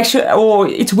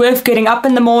it's worth getting up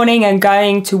in the morning and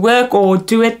going to work, or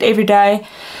do it every day.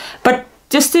 But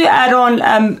just to add on,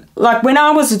 like when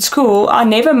I was at school, I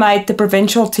never made the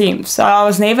provincial team, so I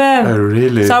was never. Oh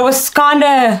really? So I was kind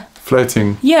of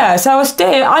floating. Yeah, so I was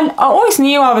there. I always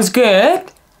knew I was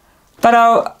good, but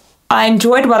I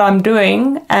enjoyed what I'm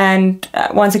doing, and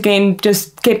once again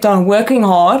just kept on working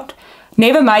hard.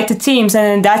 Never made the teams, and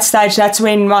in that stage, that's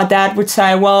when my dad would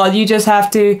say, well, you just have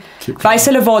to wys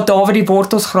hulle waar David die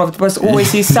wortels grawe, was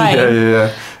always his saying.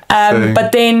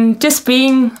 But then just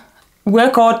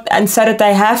work hard, and so that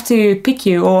they have to pick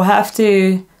you or have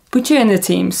to put you in the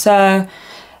team. So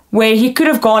where he could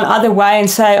have gone other way and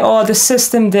say, oh, the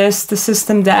system this, the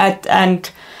system that,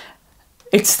 and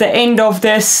it's the end of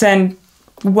this, and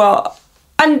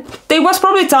and there was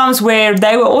probably times where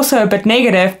they were also a bit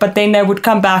negative, but then they would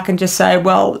come back and just say,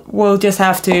 well, we'll just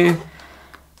have to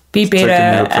be better. Take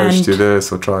a new approach to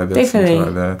this, or try this, definitely.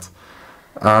 And try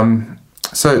that.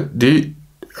 So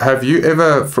have you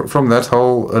ever, from that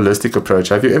whole holistic approach,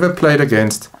 have you ever played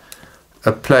against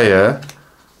a player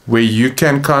where you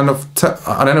can kind of,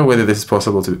 I don't know whether this is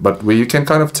possible but where you can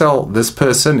kind of tell this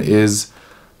person is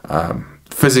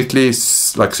physically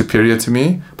like superior to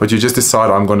me, but you just decide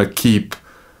I'm going to keep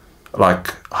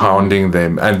like hounding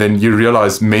them, and then you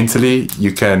realize mentally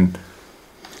you can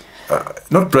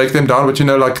not break them down, but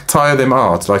like tire them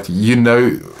out, like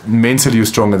mentally you're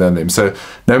stronger than them, so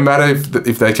no matter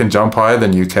if they can jump higher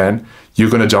than you can, you're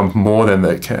going to jump more than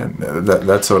they can,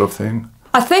 that sort of thing.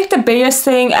 I think the biggest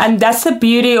thing, and that's the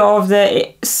beauty of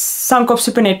the Suncorp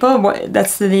Super Netball,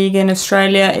 that's the league in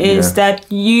Australia, is that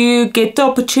you get the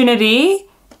opportunity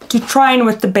to train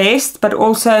with the best, but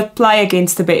also play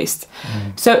against the best.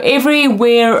 So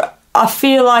everywhere, I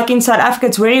feel like in South Africa,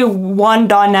 it's very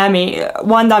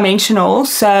one-dimensional.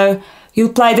 So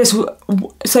you'll play this,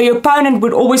 so your opponent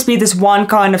would always be this one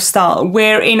kind of style.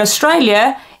 Where in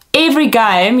Australia, every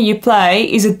game you play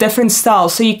is a different style.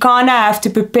 So you kind of have to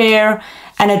prepare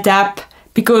and adapt,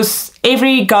 because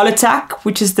every goal attack,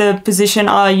 which is the position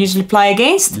I usually play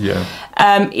against,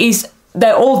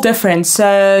 they're all different,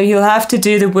 so you'll have to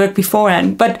do the work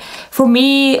beforehand. But for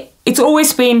me, it's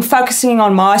always been focusing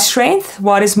on my strength.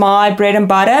 What is my bread and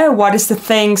butter? What is the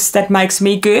things that makes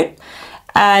me good?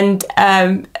 And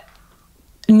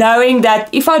knowing that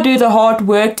if I do the hard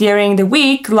work during the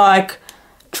week, like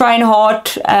train hard,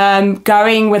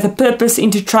 going with a purpose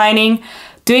into training,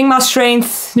 doing my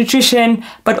strength, nutrition,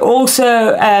 but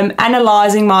also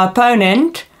analysing my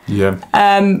opponent,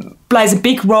 plays a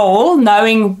big role,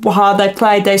 knowing how they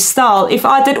play their style. If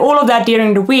I did all of that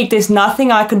during the week, there's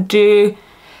nothing I could do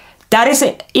that is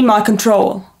in my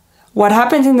control. What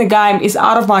happens in the game is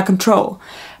out of my control.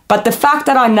 But the fact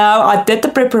that I know I did the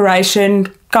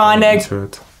preparation kind of,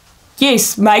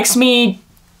 makes me,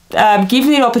 gives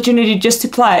me the opportunity just to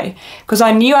play. Because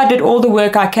I knew I did all the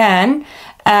work I can,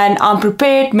 and I'm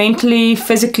prepared mentally,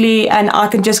 physically, and I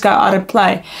can just go out and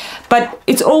play. But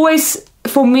it's always,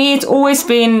 for me, it's always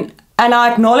been, and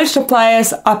I acknowledge the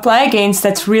players I play against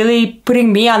that's really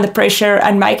putting me under pressure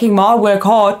and making my work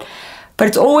hard. But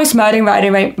it's always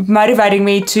motivating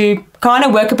me to kind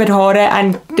of work a bit harder,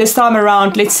 and this time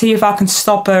around, let's see if I can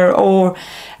stop her.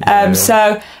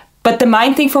 But the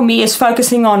main thing for me is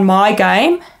focusing on my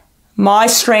game, my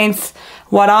strength,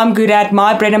 what I'm good at,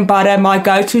 my bread and butter, my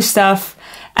go-to stuff.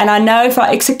 And I know if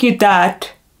I execute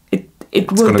that,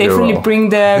 it will definitely bring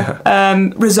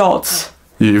the results.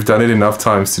 You've done it enough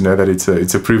times to know that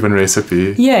it's a proven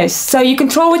recipe. Yes, so you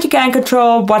control what you can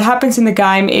control. What happens in the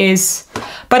game is,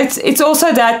 but it's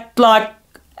also that, like,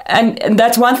 and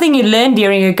that's one thing you learn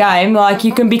during a game. Like,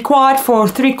 you can be quiet for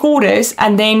 3 quarters,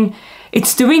 and then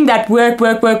it's doing that work,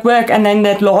 and then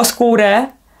that last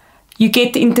quarter, you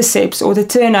get the intercepts or the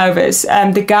turnovers,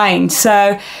 the gains.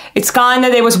 So it's kind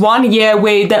of, there was one year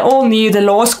where they all knew the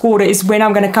last quarter is when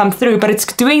I'm going to come through, but it's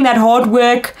doing that hard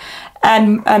work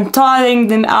and tiring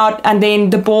them out, and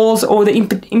then the balls or the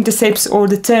intercepts or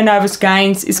the turnovers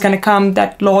gains is going to come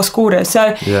that last quarter.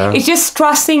 So it's just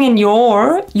trusting in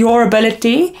your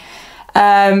ability,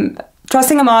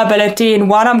 trusting in my ability and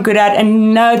what I'm good at,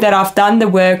 and know that I've done the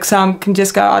work, so I can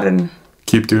just go out and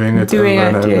keep doing it over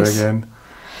and over again.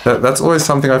 That's always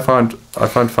something I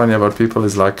find funny about people,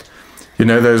 is like, you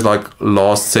know, those like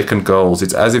last second goals.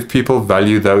 It's as if people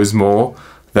value those more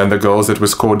than the goals that were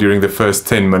scored during the first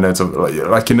 10 minutes of,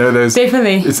 like, you know, there's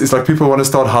definitely, it's like people want to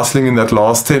start hustling in that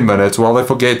last 10 minutes while they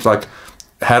forget, like,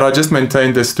 had I just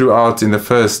maintained this throughout in the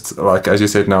first, like as you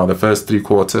said now, the first 3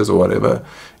 quarters or whatever,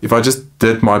 if I just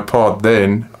did my part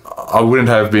then, I wouldn't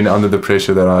have been under the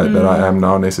pressure that I am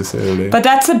now necessarily. But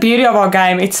that's the beauty of our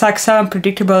game. It's like so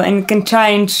unpredictable, and it can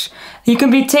change. You can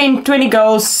be 10, 20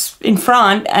 goals in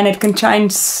front and it can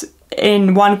change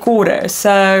in 1 quarter.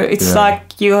 So it's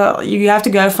like you have to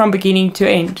go from beginning to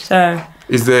end. So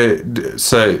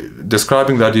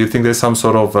describing that, do you think there's some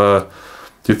sort of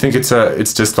do you think it's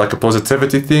just like a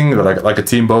positivity thing, like a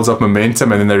team builds up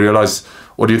momentum and then they realize,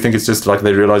 or do you think it's just like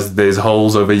they realize there's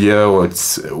holes over here, or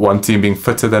it's one team being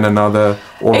fitter than another,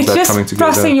 all of that coming together? It's just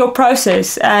trusting your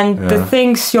process and the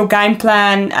things, your game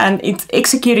plan, and it's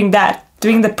executing that,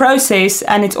 doing the process,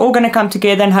 and it's all going to come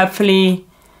together and hopefully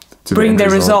bring the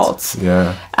results.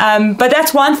 But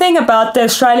that's one thing about the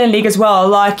Australian League as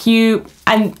well,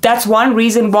 and that's one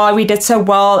reason why we did so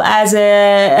well as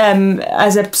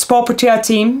a Sport Protea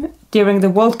team during the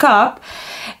World Cup,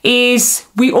 is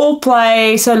we all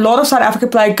play, so a lot of South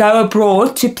Africa go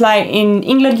abroad to play in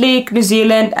England League, New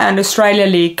Zealand and Australia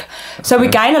League. So we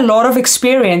gain a lot of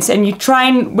experience, and you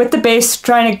train with the best,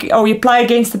 or you play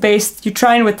against the best, you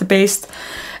train with the best,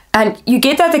 and you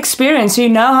get that experience, so you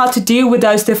know how to deal with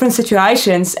those different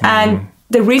situations. And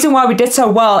the reason why we did so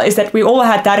well is that we all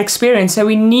had that experience, so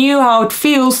we knew how it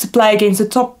feels to play against the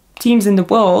top teams in the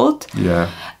world.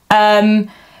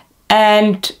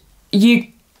 And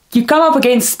you come up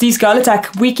against these goal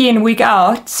attack week in, week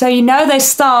out, so you know their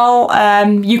style,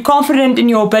 you're confident in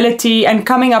your ability and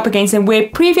coming up against them, where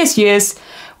previous years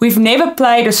we've never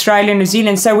played Australia and New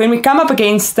Zealand, so when we come up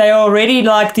against, they're already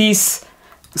like these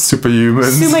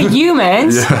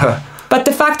superhumans. But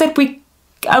the fact that we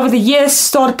over the years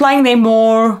started playing them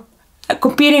more,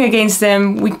 competing against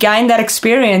them, we gained that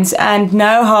experience and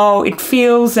know how it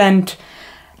feels, and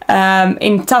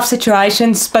in tough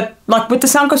situations. But like with the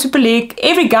Sanko Super League,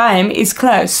 every game is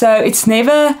close, so it's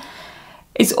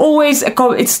always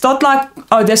it's not like,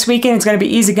 oh, this weekend it's going to be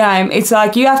easy game. It's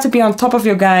like you have to be on top of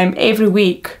your game every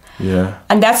week,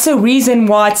 and that's the reason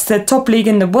why it's the top league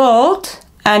in the world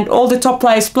and all the top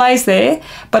players plays there,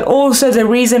 but also the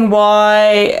reason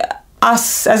why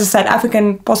us as a South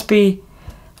African possibly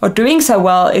are doing so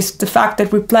well is the fact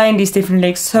that we play in these different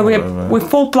leagues. So we're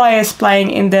 4 players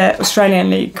playing in the Australian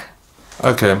League.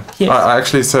 Okay. Yes. I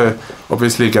actually, so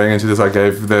obviously going into this, I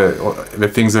gave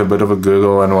the things a bit of a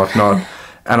Google and whatnot,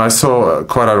 and I saw,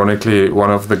 quite ironically,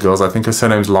 one of the girls, I think her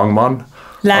surname's Langman.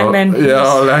 Langman.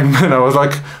 Langman. I was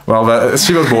like, well,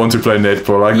 she was born to play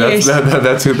netball. Like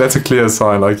that's a clear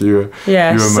sign. Like you were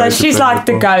made so she's like netball.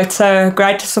 The GOAT, so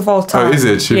greatest of all time. Oh, is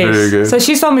it? She's very good. So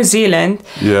she's from New Zealand.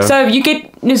 Yeah. So you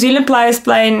get New Zealand players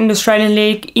playing in the Australian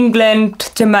League,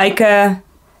 England, Jamaica,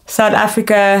 South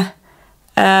Africa.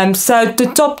 So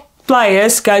the top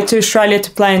players go to Australia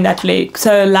to play in that league.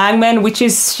 So Langman,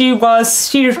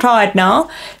 she retired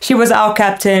now. She was our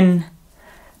captain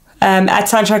at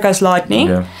Sunshine Coast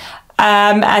Lightning,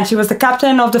 and she was the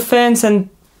captain of the Ferns, and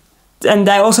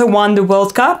they also won the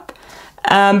World Cup.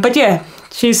 But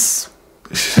she's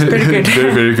pretty good.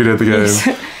 very, very good at the game.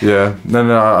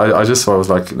 I just thought, I was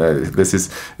like, no,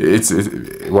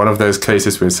 it's one of those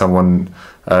cases where someone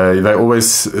they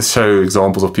always show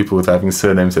examples of people with having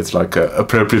surnames that's like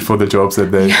appropriate for the jobs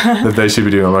that they should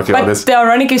be doing. I'm like, but the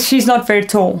ironic is she's not very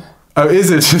tall. Oh,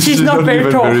 is it? She's not very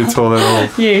even tall. Very tall at all.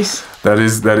 Yes. That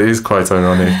is quite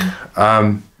ironic.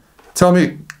 Tell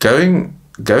me,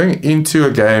 going into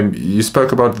a game, you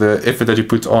spoke about the effort that you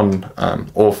put on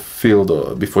off field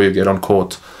or before you get on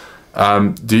court.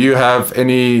 Do you have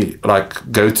any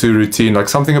like go-to routine, like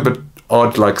something a bit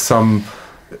odd, like some,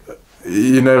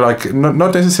 like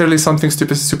not necessarily something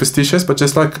superstitious, but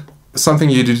just like something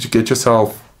you do to get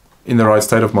yourself in the right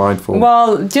state of mind for?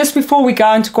 Well, just before we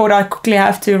go into court, I quickly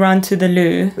have to run to the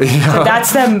loo. So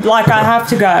that's I have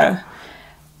to go.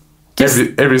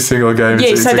 Every single game.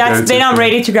 Yeah, so then I'm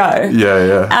ready to go.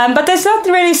 Yeah. But there's not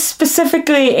really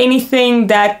specifically anything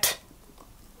that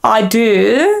I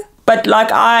do but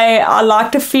like I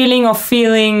like the feeling of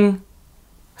feeling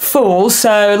full.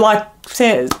 So like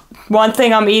one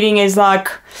thing I'm eating is like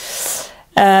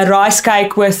rice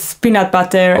cake with peanut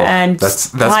butter and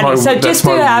honey. So just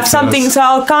to have something, so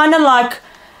I'll kind of like,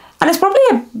 and it's probably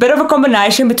a bit of a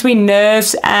combination between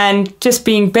nerves and just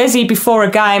being busy before a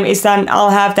game, is then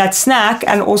I'll have that snack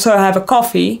and also have a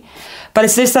coffee. But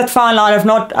it's just that fine line of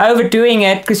not overdoing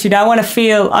it because you don't want to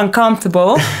feel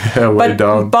uncomfortable. Yeah, way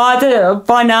down.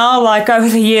 By now, like over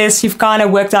the years, you've kind of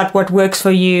worked out what works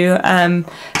for you.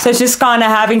 So it's just kind of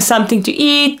having something to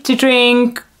eat, to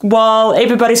drink, while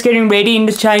everybody's getting ready in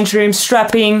the change room,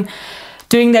 strapping,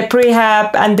 doing their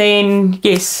prehab, and then,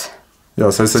 yes. Yeah,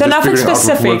 so just nothing figuring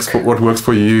specific. out what works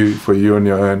for you on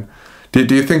your own. Do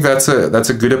you think that's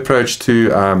a good approach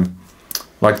to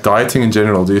like dieting in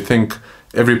general? Do you think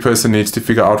every person needs to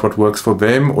figure out what works for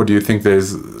them, or do you think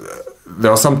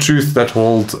there are some truths that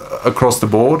hold across the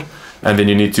board, and then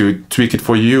you need to tweak it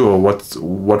for you, or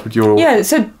what would your... Yeah,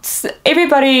 so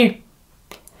everybody...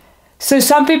 So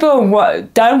some people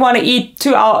don't want to eat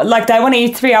 2 hours, like they want to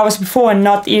eat 3 hours before and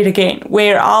not eat again,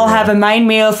 where I'll have a main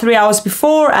meal 3 hours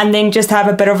before and then just have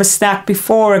a bit of a snack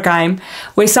before a game,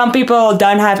 where some people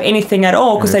don't have anything at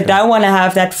all because they don't want to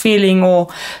have that feeling. Or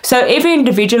so every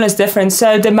individual is different.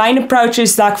 So the main approach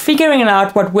is like figuring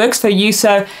out what works for you.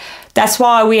 So that's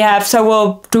why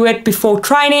we'll do it before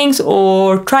trainings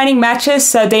or training matches.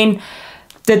 So then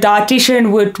the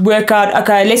dietitian would work out,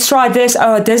 okay, let's try this.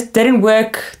 Oh, this didn't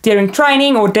work during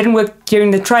training or didn't work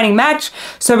during the training match.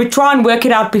 So we try and work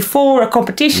it out before a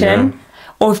competition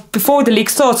or before the league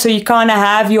starts. So you kind of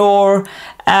have your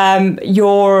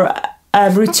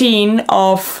routine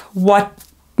of what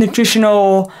your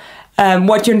nutritional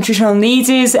needs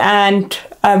is and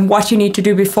what you need to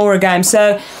do before a game.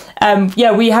 So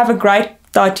we have a great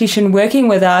dietitian working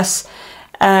with us,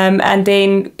 and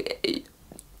then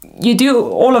you do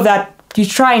all of that, you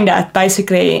train that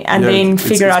basically, and then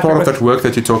figure out. It's part of that work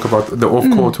that you talk about, the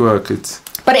off-court work.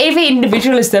 But every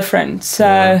individual is different,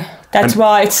 so that's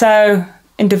why it's so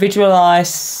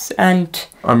individualized, and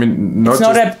I mean, it's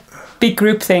not a big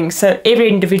group thing. So every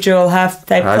individual has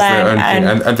their plan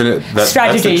and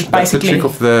strategy. That's the trick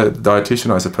of the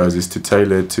dietitian, I suppose, is to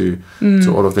tailor to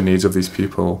all of the needs of these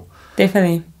people.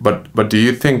 Definitely. But do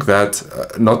you think that,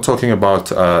 not talking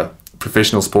about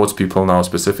professional sports people now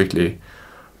specifically,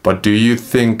 but do you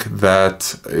think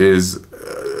that is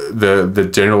the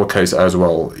general case as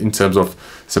well, in terms of,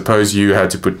 suppose you had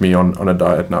to put me on a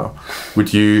diet now,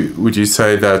 would you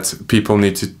say that people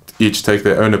need to each take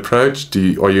their own approach?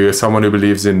 Are you someone who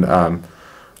believes in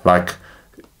like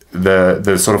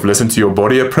the sort of listen to your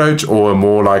body approach, or a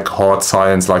more like hard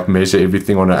science, like measure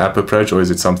everything on an app approach, or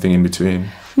is it something in between?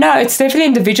 No, it's definitely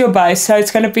individual based. So it's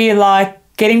going to be like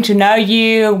getting to know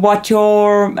you, what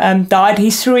your diet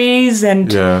history is,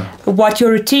 and what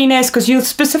your routine is, because you'll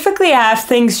specifically have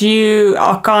things you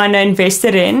are kind of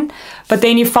invested in, but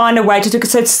then you find a way to do it.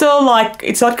 So it's still like,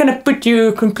 it's not going to put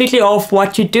you completely off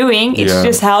what you're doing. It's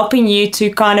just helping you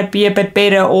to kind of be a bit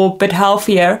better or a bit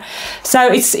healthier.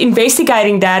 So it's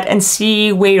investigating that and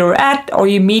see where you're at. Are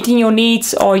you meeting your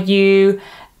needs? Are you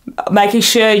making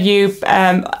sure you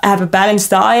have a balanced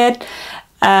diet?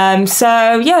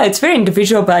 It's very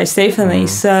individual based, definitely.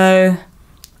 So,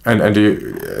 and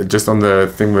you just on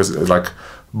the thing was like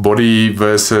body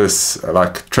versus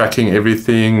like tracking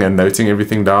everything and noting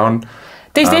everything down.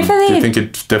 There's definitely. Do you think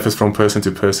it differs from person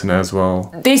to person as well?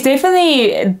 That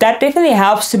definitely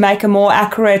helps to make a more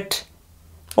accurate,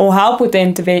 or help with the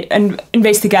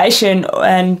investigation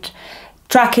and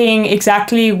tracking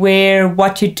exactly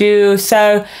what you do.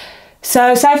 So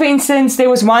say for instance, there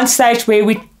was one stage where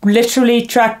we literally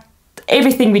tracked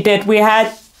everything we did. We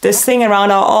had this thing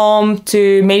around our arm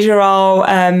to measure our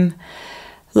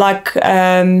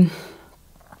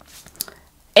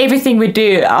everything we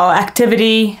do, our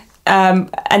activity,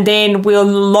 and then we'll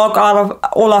log out of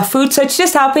all our food. So it's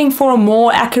just helping for a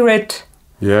more accurate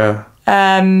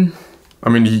I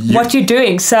mean, what you're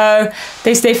doing. So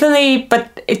there's definitely,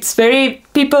 but it's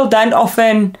people don't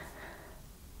often,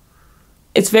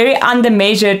 it's very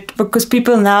undermeasured, because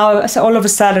people now all of a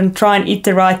sudden try and eat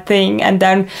the right thing, and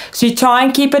then so you try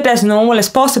and keep it as normal as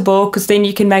possible, because then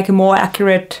you can make a more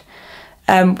accurate,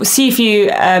 see if you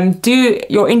do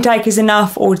your intake is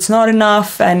enough or it's not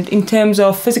enough, and in terms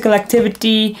of physical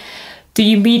activity, do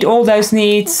you meet all those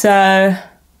needs?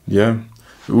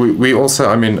 We also,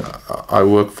 I mean, I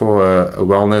work for a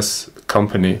wellness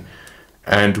company,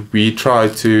 and we try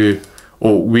to,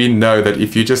 or we know that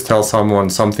if you just tell someone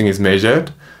something is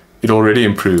measured, it already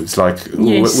improves, like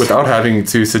Yes. without having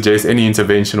to suggest any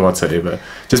intervention whatsoever.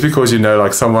 Just because you know,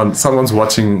 like someone's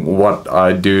watching what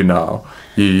I do now,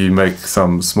 you make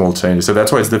some small changes. So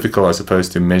that's why it's difficult, I suppose,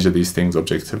 to measure these things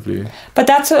objectively. But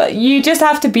you just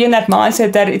have to be in that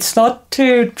mindset that it's not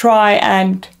to try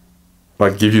and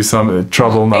like give you some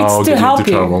trouble now, it's to give help you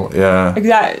the trouble. Yeah.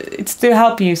 Exactly. It's to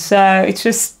help you. So it's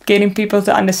just getting people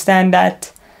to understand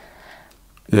that.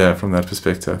 Yeah, from that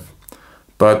perspective.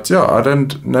 But yeah, I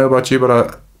don't know about you,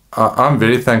 but I'm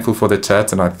very thankful for the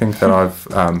chat, and I think that I've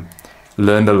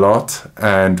learned a lot,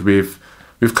 and we've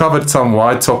covered some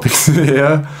wide topics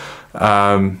here.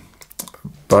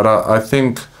 But I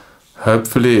think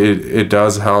hopefully it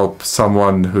does help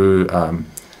someone who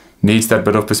needs that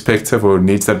bit of perspective or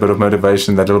needs that bit of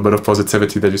motivation, that little bit of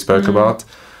positivity that you spoke about,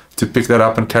 to pick that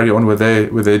up and carry on with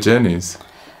their journeys.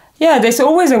 Yeah, there's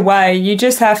always a way. You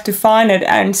just have to find it.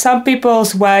 And some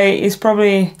people's way is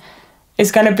going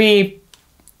to be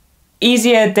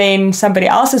easier than somebody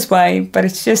else's way, but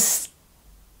it's just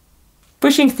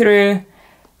pushing through,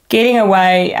 getting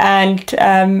away, and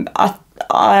I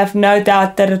have no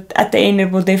doubt that at the end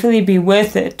it will definitely be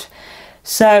worth it.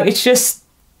 So it's just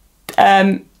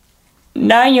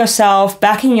knowing yourself,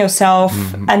 backing yourself,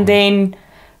 and then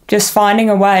just finding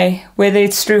a way, whether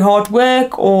it's through hard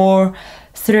work or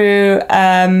through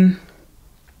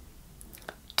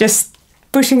just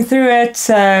pushing through it.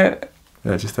 So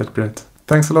yeah, just that great.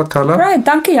 Thanks a lot, Karla. Right,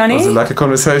 thank you, Jannie. It was like a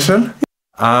conversation.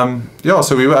 Yeah,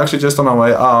 so we were actually just on our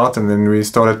way out, and then we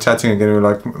started chatting again. We were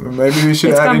like, maybe we should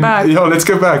let's add come back. Yeah, let's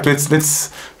go back.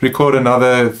 Let's record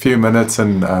another few minutes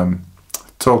and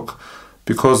talk,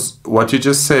 because what you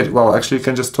just said. Well, actually, you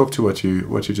can just talk to what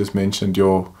you just mentioned.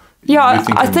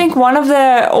 I think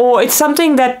it's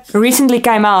something that recently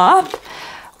came up.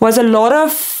 Was a lot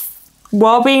of,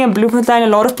 while being in Bloemfontein, a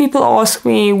lot of people ask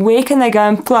me where can they go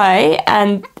and play,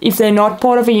 and if they're not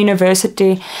part of a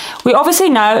university. We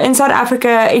obviously know in South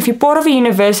Africa, if you're part of a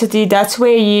university, that's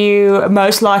where you're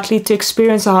most likely to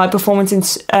experience a high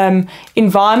performance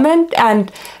environment,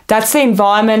 and that's the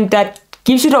environment that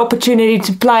gives you the opportunity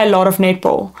to play a lot of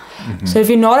netball. So if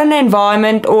you're not in an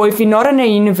environment, or if you're not in a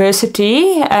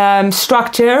university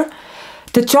structure,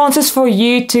 the chances for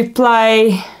you to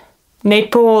play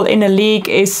netball in a league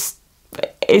is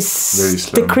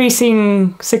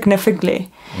decreasing significantly.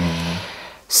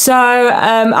 So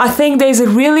I think there's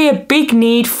really a big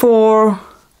need for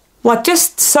like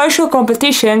just social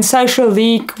competition, social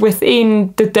league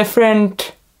within the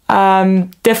different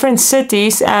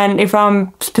cities. And if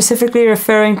I'm specifically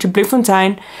referring to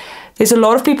Bloemfontein, there's a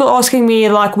lot of people asking me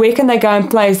like, where can they go and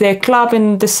play? Is there a club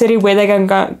in the city where they can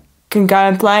go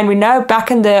and play? And we know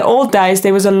back in the old days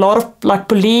there was a lot of like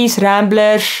police,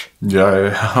 ramblers, old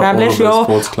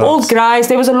guys.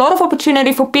 There was a lot of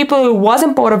opportunity for people who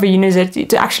wasn't part of a university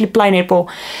to actually play netball.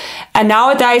 And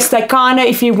nowadays they kind of,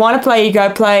 if you want to play, you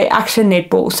go play action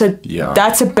netball. So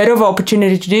that's a bit of an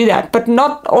opportunity to do that. But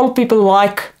not all people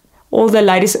like, all the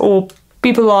ladies or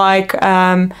people like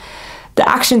the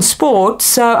action sport.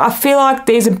 So I feel like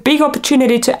there's a big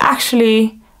opportunity to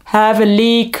actually have a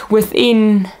league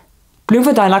within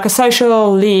Bloemfontein, like a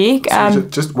social league. So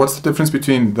just what's the difference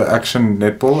between the action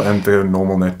netball and the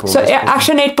normal netball? So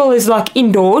action netball is like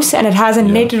indoors, and it has a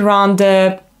net around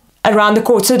the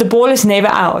court, so the ball is never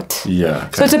out. Yeah.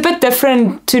 Okay. So it's a bit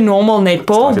different to normal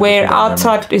netball, where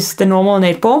outside is the normal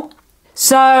netball.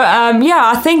 So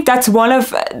I think that's one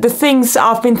of the things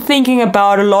I've been thinking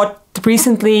about a lot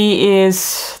recently,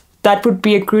 is that would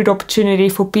be a good opportunity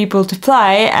for people to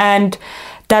play. And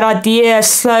that idea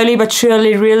slowly but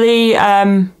surely really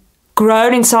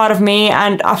grown inside of me,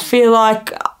 and I feel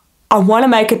like I want to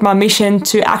make it my mission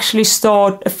to actually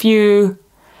start a few.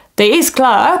 There is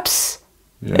clubs,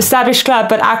 established club,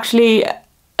 but actually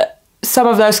some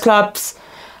of those clubs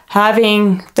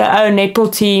having their own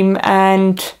netball team,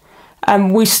 and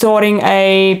we're starting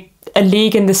a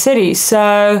league in the city.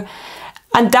 So,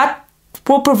 and that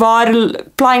will provide a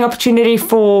playing opportunity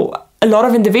for a lot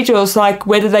of individuals, like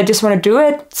whether they just want to do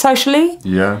it socially,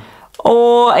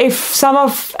 or if some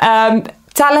of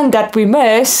talent that we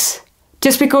miss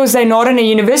just because they're not in a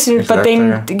university, but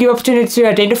then give opportunity to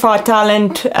identify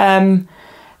talent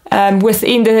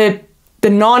within the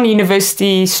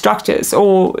non-university structures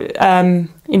or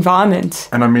environments.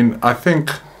 And I mean, I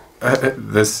think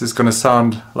this is going to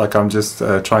sound like I'm just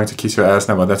trying to kiss your ass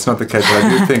now, but that's not the case. But I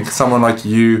do think someone like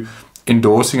you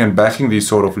endorsing and backing these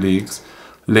sort of leagues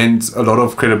lends a lot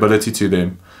of credibility to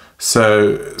them.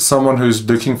 So someone who's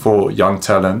looking for young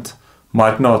talent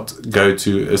might not go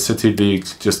to a city league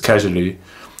just casually,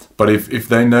 but if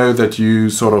they know that you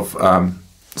sort of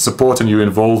support and you're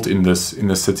involved in this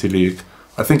city league,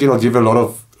 I think it'll give a lot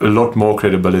of a lot more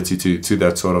credibility to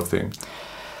that sort of thing.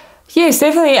 Yes,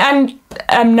 definitely. And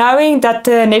knowing that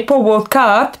the Netball World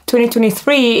Cup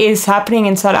 2023 is happening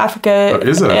in South Africa,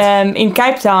 is it? In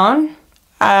Cape Town.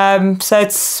 So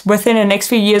it's within the next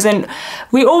few years. And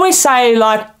we always say,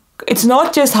 like, it's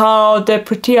not just how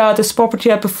the sport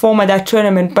Protea perform at that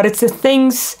tournament, but it's the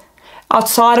things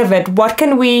outside of it. What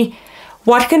can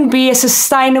be a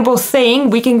sustainable thing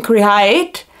we can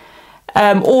create,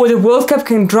 or the World Cup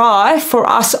can drive for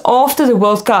us after the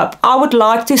World Cup? I would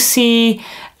like to see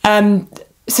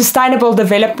sustainable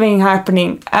development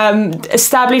happening,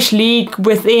 established league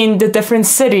within the different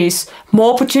cities,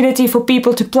 more opportunity for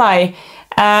people to play,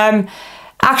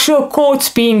 actual courts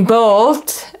being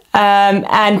built,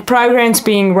 and programs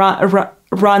being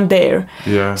run there.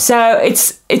 Yeah. So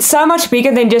it's so much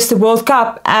bigger than just the World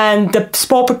Cup and the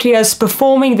sport Proteas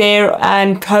performing there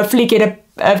and hopefully get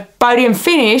a podium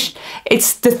finish.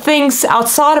 It's the things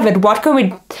outside of it. What can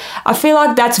we? I feel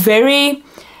like that's very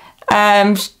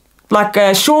like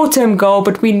a short-term goal,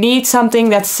 but we need something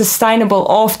that's sustainable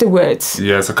afterwards.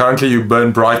 Yeah, so currently you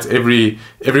burn bright every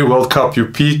World Cup, you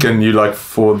peak and you like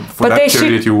for that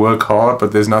period you work hard,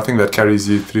 but there's nothing that carries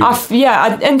you through.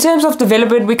 In terms of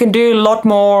development, we can do a lot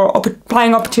more.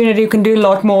 Playing opportunity, we can do a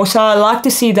lot more. So I like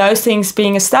to see those things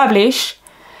being established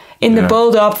in the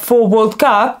build-up for World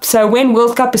Cup. So when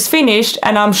World Cup is finished,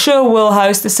 and I'm sure we'll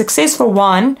host a successful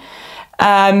one,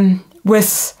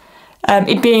 with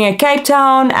it being in Cape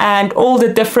Town and all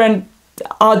the different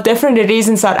it is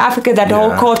in South Africa, that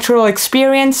whole cultural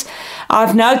experience,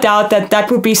 I've no doubt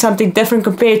that would be something different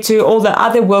compared to all the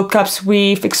other World Cups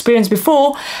we've experienced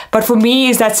before. But for me,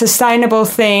 is that sustainable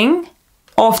thing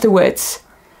afterwards.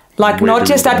 Like not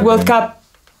just that World Cup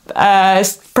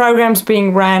programs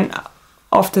being ran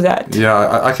after that.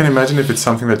 Yeah, I can imagine if it's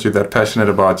something that you're that passionate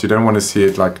about, you don't want to see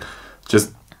it like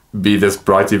just be this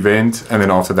bright event and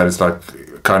then after that it's like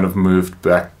kind of moved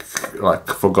back, like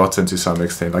forgotten to some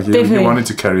extent. Like you wanted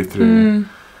to carry through.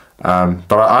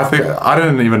 But I think I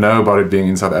didn't even know about it being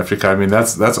in South Africa. I mean,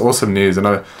 that's awesome news, and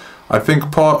I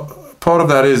think part of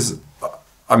that is,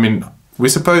 I mean, we're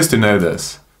supposed to know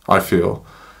this. I feel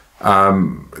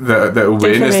the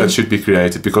awareness that should be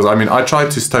created, because I mean, I try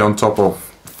to stay on top of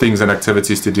things and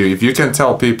activities to do. If you can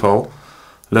tell people,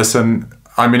 listen,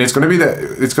 I mean, it's going to be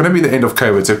the end of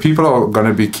COVID, so people are going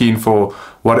to be keen for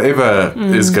whatever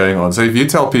is going on. So if you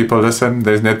tell people, listen,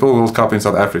 there's Netball World Cup in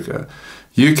South Africa,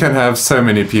 you can have so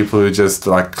many people who just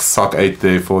like suck 8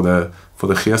 there for the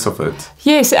gears of it.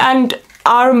 Yes, and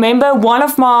I remember one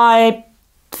of my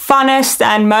funnest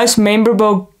and most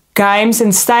memorable games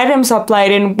and stadiums I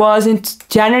played in was in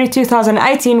January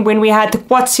 2018 when we had the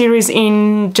quad series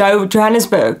in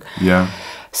Johannesburg. Yeah.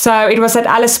 So it was at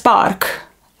Alice Park.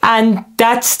 And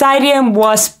that stadium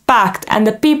was packed and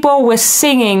the people were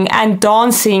singing and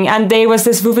dancing and there was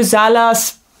this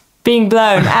vuvuzelas being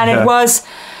blown and it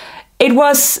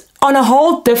was on a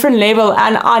whole different level,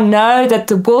 and I know that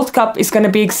the World Cup is going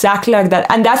to be exactly like that.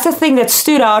 And that's the thing that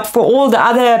stood out for all the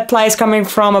other players coming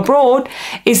from abroad,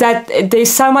 is that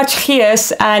there's so much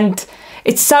chaos and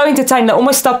it's so entertaining. They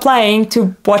almost stop playing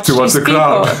to watch these the people.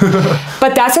 Crowd.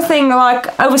 But that's the thing,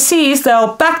 like overseas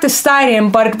they'll pack the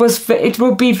stadium, but it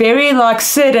will be very like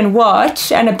sit and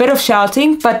watch and a bit of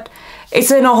shouting, but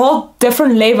it's in a whole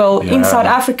different level in South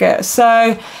Africa.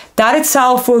 So that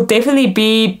itself will definitely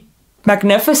be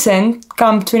magnificent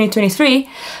come 2023.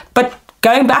 But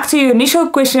going back to your initial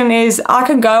question, is I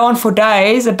can go on for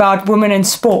days about women in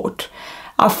sport.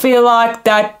 I feel like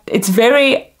that it's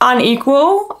very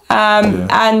unequal,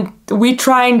 and we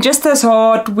train just as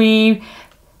hard, we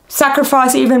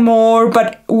sacrifice even more,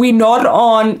 but we're not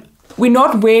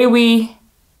where we're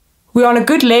on a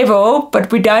good level,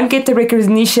 but we don't get the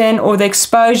recognition or the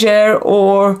exposure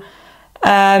or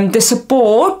the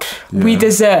support we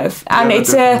deserve. And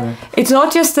it's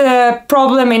not just a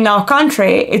problem in our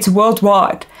country, it's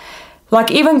worldwide.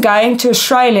 Like even going to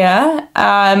Australia,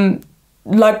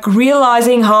 like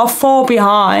realizing how far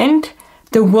behind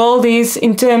the world is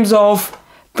in terms of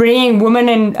bringing women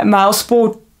and male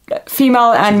sport,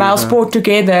 female and male sport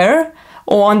together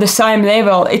or on the same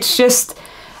level. It's just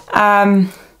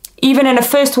even in a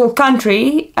first world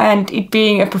country and it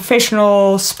being a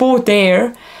professional sport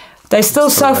there, they're still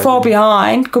so far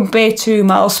behind compared to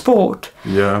male sport.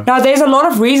 Yeah. Now there's a lot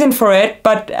of reason for it,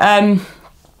 but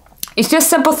it's just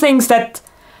simple things that,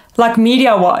 like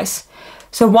media wise.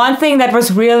 So one thing that was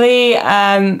really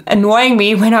annoying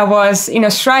me when I was in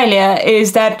Australia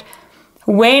is that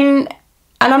when,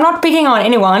 and I'm not picking on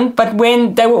anyone, but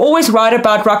when they will always write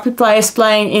about rugby players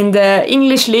playing in the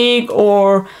English league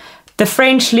or the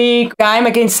French league game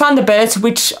against Thunderbirds,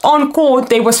 which on court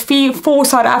there was 4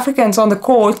 South Africans on the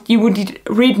court, you would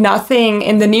read nothing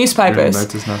in the newspapers.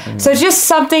 Notice nothing. So just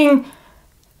something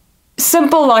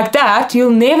simple like that,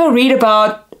 you'll never read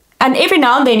about. And every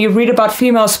now and then you read about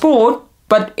female sport,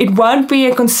 but it won't be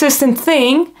a consistent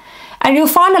thing. And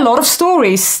you'll find a lot of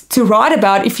stories to write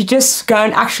about if you just go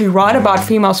and actually write about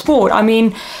female sport. I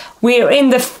mean,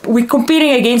 we're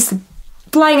competing against,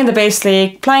 playing in the best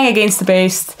league, playing against the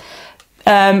best.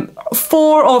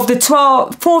 4 of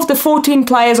the 14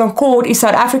 players on court is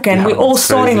South African. Yeah, we're all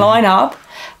starting lineup,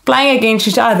 playing against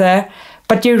each other,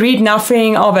 but you read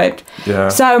nothing of it. Yeah.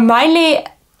 So mainly,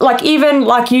 like even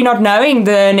like you not knowing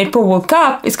the Netball World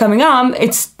Cup is coming on,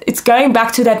 it's going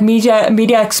back to that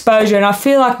media exposure, and I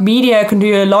feel like media can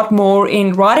do a lot more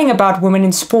in writing about women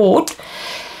in sport,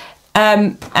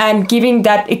 and giving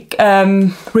that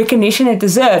recognition it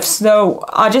deserves. So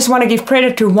I just want to give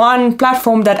credit to one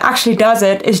platform that actually does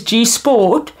it, is G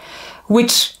Sport,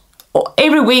 which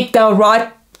every week they'll write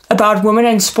about women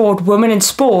in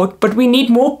sport, but we need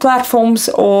more platforms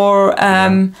or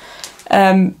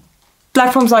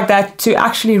platforms like that to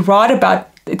actually write about.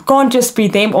 It can't just be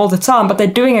them all the time, but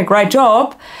they're doing a great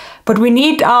job. But we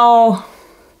need our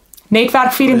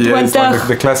Netwerk 24 it's like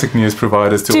the classic news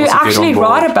providers to also actually get on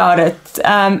board. write about it.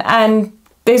 And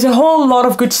there's a whole lot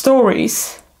of good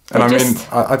stories. And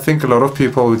I think a lot of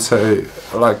people would say,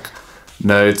 like,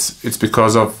 no, it's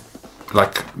because of,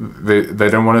 like, they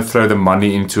don't want to throw the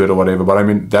money into it or whatever. But I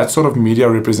mean, that sort of media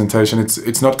representation,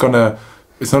 it's not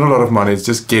a lot of money. It's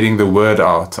just getting the word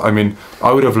out. I mean,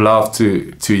 I would have loved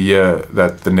to hear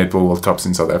that the Netball World Cup's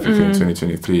in South Africa in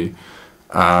 2023.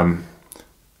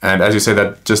 And as you say,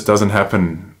 that just doesn't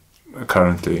happen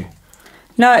currently.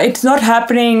 No, it's not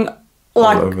happening.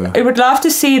 Like, I would love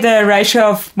to see the ratio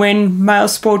of when male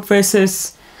sport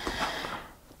versus.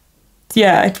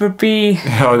 Yeah, it would be.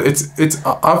 Yeah, it's.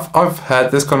 I've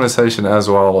had this conversation as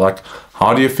well. Like,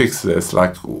 how do you fix this?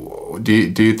 Like, do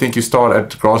you think you start at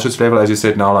grassroots level, as you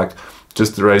said now, like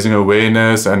just raising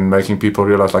awareness and making people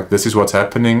realize like this is what's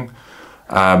happening,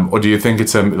 or do you think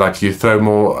it's like you throw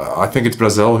more? I think it's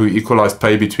Brazil who equalized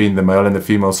pay between the male and the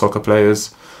female soccer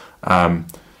players.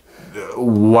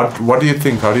 What do you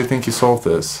think? How do you think you solve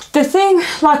this? The thing,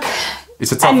 like,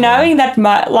 it's a tough and knowing one.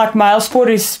 that like male sport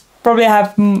is probably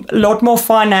have a lot more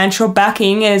financial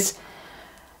backing, is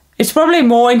it's probably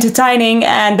more entertaining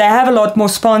and they have a lot more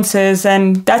sponsors,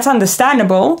 and that's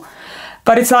understandable.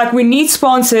 But it's like we need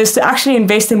sponsors to actually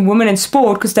invest in women in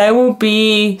sport, because they will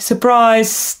be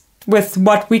surprised with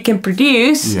what we can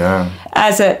produce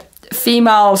as a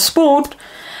female sport.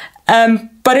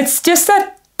 But it's just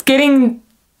that getting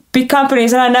big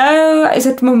companies, and I know, is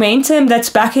it Momentum that's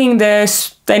backing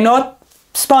this? They're not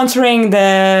sponsoring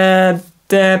the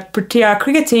Protea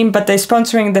cricket team, but they're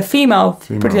sponsoring the female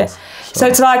Protea. So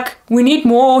it's like we need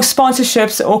more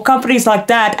sponsorships or companies like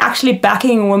that actually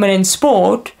backing women in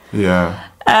sport. Yeah.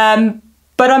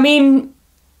 But I mean,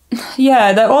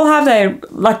 yeah, they all have their,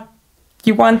 like,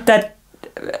 you want that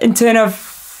in terms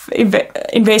of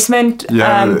investment.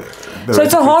 Yeah. So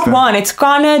it's a hard one. It's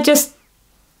kind of just,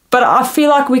 but I feel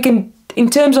like we can, in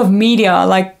terms of media,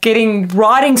 like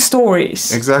writing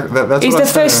stories. Exactly. That's is what the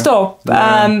first stop.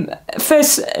 Yeah.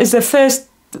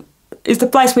 Is the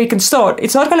place where you can start.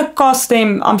 It's not going to cost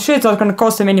them, I'm sure it's not going to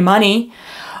cost them any money,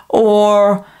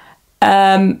 or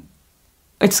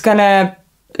it's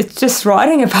just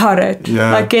writing about it.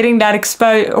 Yeah. Like getting that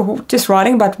exposure, or just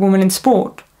writing about women in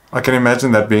sport. I can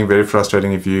imagine that being very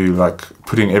frustrating if you like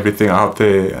putting everything out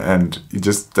there and you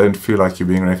just don't feel like you're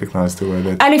being recognized the way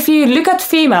that. And if you look at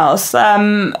females,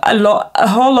 a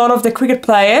whole lot of the cricket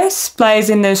plays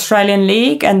in the Australian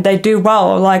League, and they do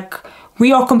well. Like,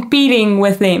 we are competing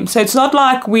with them, so it's not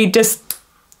like we're just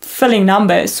filling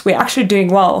numbers. We're actually doing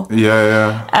well.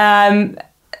 Yeah.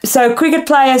 So cricket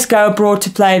players go abroad to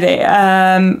play there.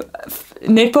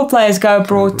 Netball players go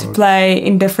abroad to play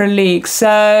in different leagues.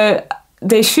 So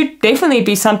there should definitely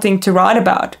be something to write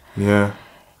about. Yeah.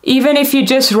 Even if you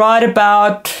just write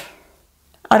about,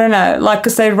 I don't know, like,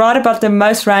 because they write about the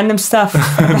most random stuff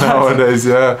nowadays.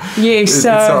 Yeah. Yeah. It's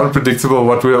so unpredictable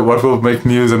what will make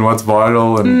news and what's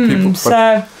viral and people.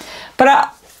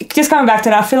 Just coming back to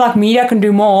that, I feel like media can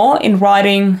do more in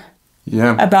writing.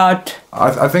 Yeah. About.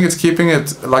 I think it's keeping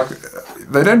it, like,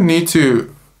 they don't need to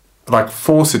like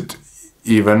force it,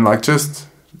 even like just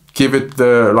give it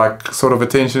the like sort of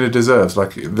attention it deserves.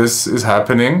 Like, this is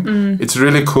happening. It's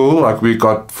really cool. Like, we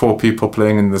got 4 people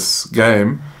playing in this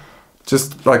game.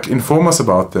 Just like inform us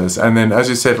about this, and then, as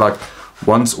you said, like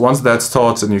once that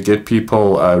starts and you get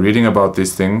people reading about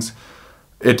these things,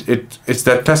 it's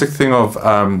that classic thing of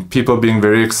people being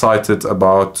very excited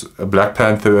about Black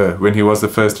Panther when he was the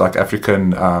first like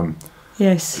African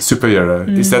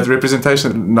superhero. It's that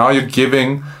representation. Now you're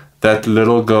giving that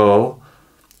little girl,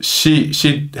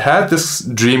 she had this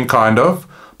dream kind of,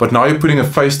 but now you're putting a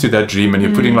face to that dream and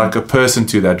you're putting like a person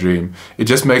to that dream. It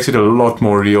just makes it a lot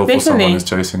more real for someone who's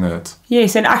chasing it.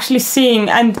 Yes, and actually seeing,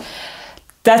 and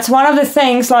that's one of the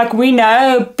things, like we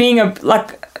know,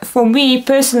 for me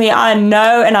personally, I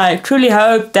know and I truly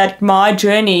hope that my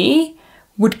journey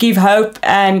would give hope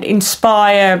and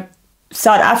inspire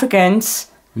South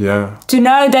Africans to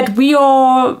know that we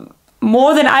are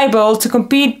more than able to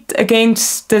compete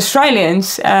against the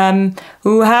Australians,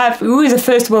 who is a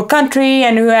first world country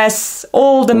and who has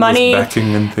all the money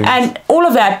backing and things and all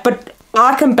of that. But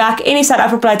I can back any South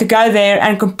African player to go there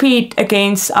and compete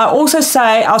against. I also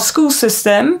say our school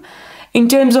system, in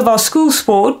terms of our school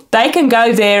sport, they can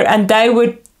go there and they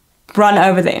would run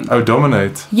over them. Oh,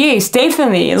 dominate. Yes,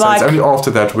 definitely. So it's only after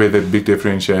that where the big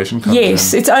differentiation comes in.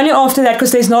 Yes, it's only after that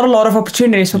because there's not a lot of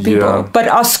opportunities for people. But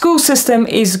our school system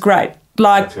is great.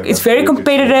 Like, it's very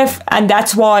competitive, and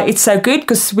that's why it's so good,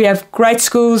 because we have great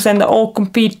schools and they all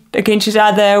compete against each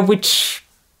other, which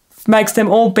makes them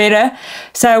all better.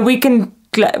 So we can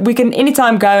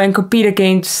anytime go and compete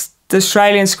against the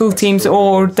Australian school teams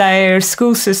or their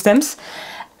school systems.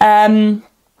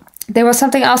 There was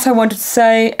something else I wanted to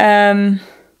say.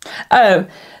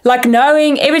 Like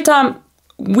knowing every time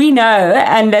we know,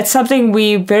 and that's something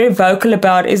we're very vocal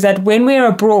about, is that when we're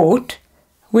abroad,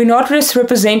 we're not just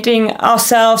representing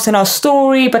ourselves and our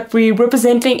story, but we're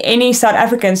representing any South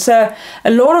African. So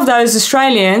a lot of those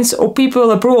Australians or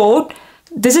people abroad,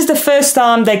 this is the first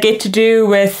time they get to do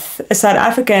with a South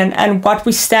African and what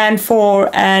we stand for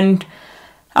and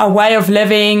our way of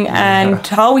living and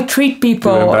how we treat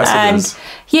people. And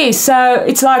so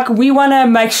it's like we want to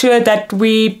make sure that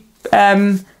we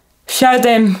show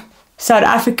them South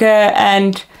Africa.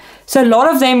 And so a lot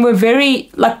of them were very,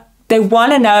 like, they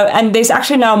want to know. And there's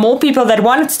actually now more people that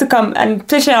wanted to come, and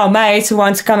especially our mates who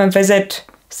want to come and visit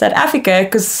South Africa,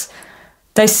 because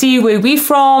they see where we're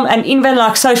from, and even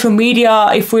like social media,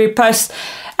 if we post.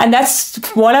 And that's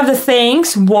one of the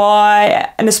things why,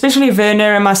 and especially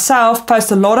Werner and myself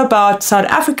post a lot about South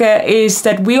Africa, is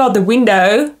that we are the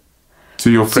window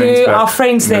to your friends, to our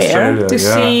friends there, Australia, to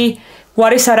see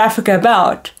what is South Africa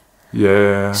about.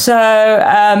 Yeah. So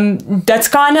that's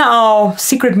kind of our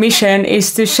secret mission,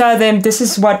 is to show them this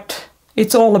is what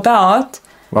it's all about.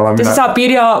 Well, I mean, this is how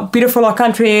beautiful our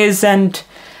country is, and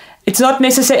it's not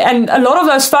necessary. And a lot of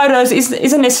those photos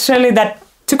isn't necessarily that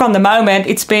took on the moment.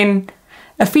 It's been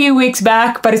a few weeks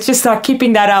back, but it's just like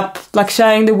keeping that up, like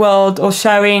showing the world or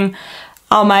showing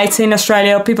our mates in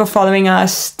Australia or people following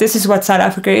us, this is what South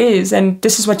Africa is, and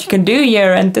this is what you can do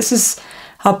here, and this is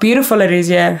how beautiful it is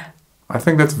here. I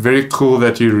think that's very cool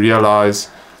that you realize,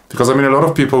 because I mean, a lot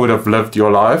of people would have lived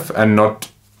your life and not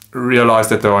realize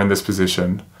that they are in this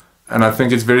position. And I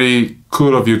think it's very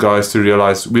cool of you guys to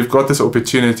realize we've got this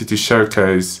opportunity to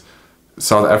showcase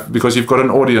South Africa, because you've got an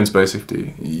audience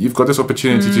basically. You've got this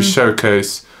opportunity to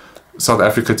showcase South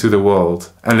Africa to the world,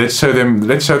 and let's show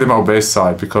them our best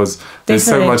side, because there's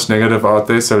so much negative out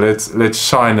there. So let's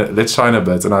shine a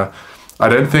bit. And I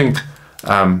don't think,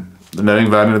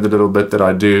 knowing Werner the little bit that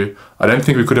I do, I don't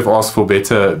think we could have asked for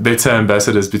better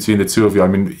ambassadors between the two of you. I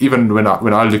mean, even when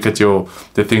I look at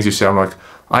the things you share, I'm like,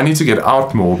 I need to get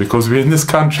out more, because we're in this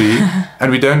country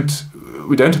and we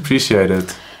don't appreciate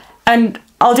it. And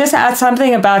I'll just add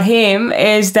something about him,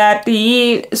 is that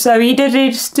he did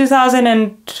it 2000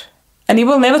 and he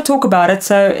will never talk about it,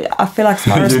 so I feel like it's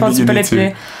my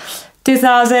responsibility.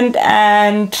 2000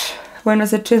 and when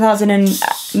was it?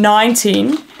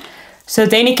 2019. So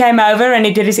then he came over and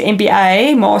he did his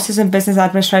MBA, Masters in Business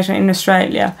Administration, in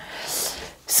Australia.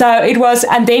 So it was,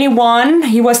 and then he won.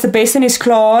 He was the best in his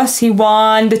class. He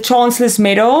won the Chancellor's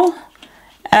Medal.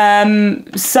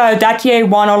 So that year he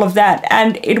won all of that.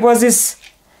 And it was his,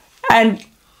 and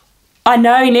I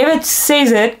know he never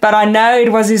says it, but I know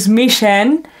it was his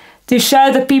mission to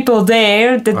show the people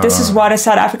there that this is what a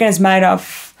South African is made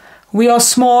of. We are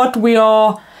smart, we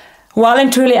are well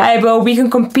and truly able, we can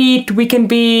compete, we can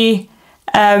be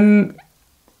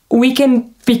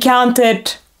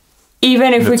counted,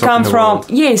 even if we come from,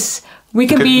 yes, we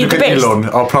can be the best. Elon,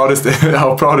 our proudest.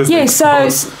 Yes, so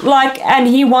like, and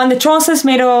he won the Chancellor's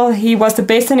Medal, he was the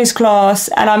best in his class,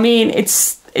 and I mean,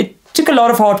 it took a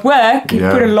lot of hard work, he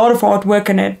put a lot of hard work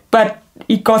in it, but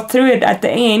he got through it at the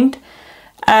end,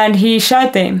 and he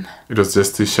showed them. It was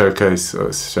just to showcase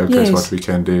what we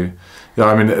can do. Yeah,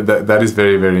 I mean, that is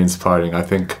very, very inspiring, I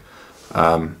think.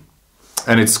 And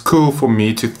it's cool for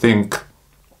me to think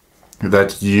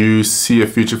that you see a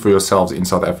future for yourselves in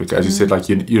South Africa. As you said, like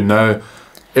you know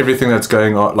everything that's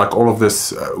going on, like all of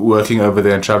this working over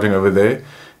there and traveling over there.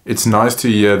 It's nice to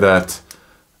hear that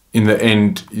in the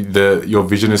end, your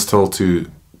vision is still to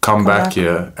come back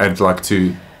here and like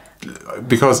to,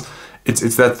 because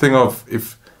it's that thing of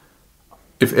if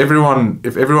everyone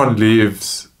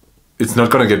leaves, it's not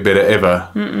going to get better ever.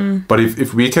 But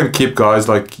if we can keep guys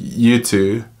like you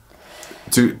two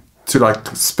to like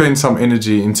spend some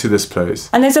energy into this place,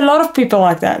 and there's a lot of people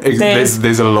like that.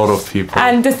 There's a lot of people,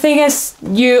 and the thing is,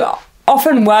 you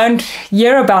often won't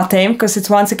hear about them because it's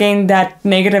once again that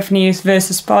negative news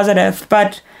versus positive.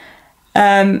 But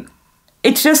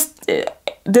it's just,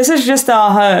 this is just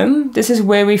our home. This is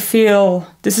where we feel,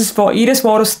 this is waar hier is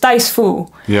waar ons tuis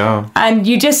voel. Yeah. And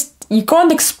you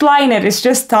can't explain it. It's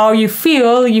just how you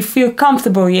feel. You feel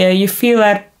comfortable here. You feel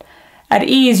at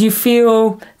ease. You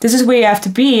feel this is where you have to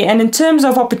be. And in terms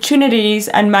of opportunities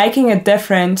and making a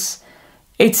difference,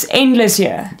 it's endless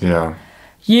here. Yeah.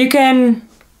 You can,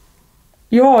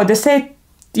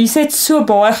 jy sê so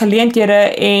baie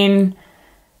geleenthede en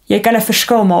jy kan 'n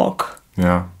verskil maak.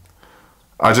 Yeah.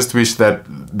 I just wish that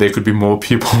there could be more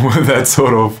people with that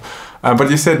sort of, but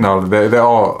you said no, there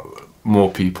are more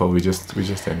people. We just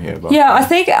don't hear about. Yeah, I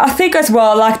think as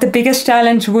well, like the biggest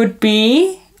challenge would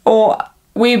be, or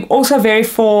we're also very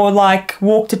for like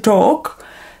walk the talk.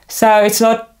 So it's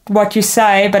not what you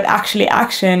say, but actually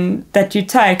action that you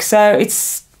take. So it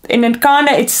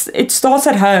starts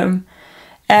at home,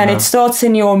 and it starts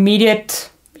in your immediate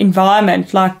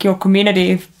environment, like your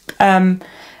community, and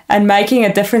making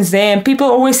a difference there. And people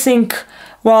always think,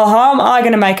 well, how am I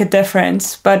going to make a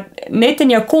difference? But net in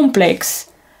your complex,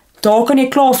 daar kan jy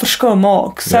klaar verskil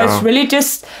maak. So it's really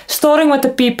just starting with the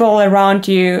people around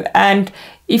you. And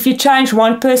if you change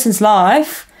one person's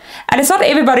life, and it's not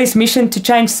everybody's mission to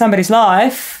change somebody's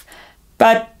life,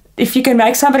 but if you can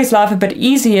make somebody's life a bit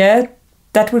easier,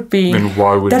 that would be, then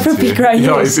why wouldn't that would be great.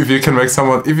 Yeah, if you can make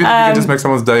someone, if you can just make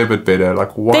someone's day a bit better,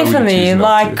 like why definitely, would you choose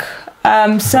not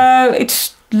to? So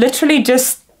it's literally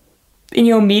just in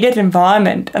your immediate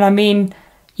environment. And I mean,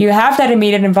 you have that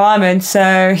immediate environment,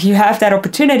 so you have that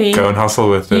opportunity. Go and hustle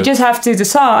with it. You just have to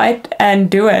decide and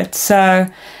do it. So,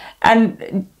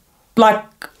 and like,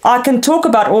 I can talk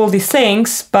about all these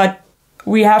things, but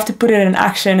we have to put it in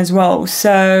action as well.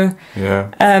 So,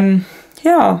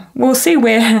 we'll see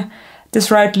where this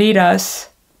road leads us.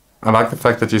 I like the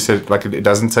fact that you said like it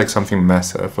doesn't take something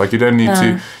massive. Like you don't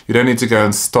need to go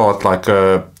and start like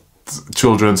a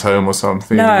children's home or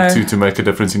something to make a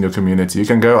difference in your community. You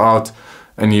can go out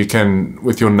and you can,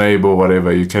 with your neighbor or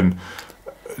whatever, you can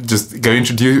just go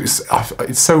introduce.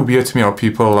 It's so weird to me how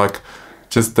people like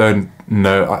just don't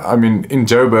know. I mean, in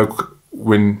Joburg,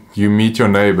 when you meet your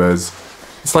neighbors,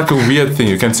 it's like a weird thing.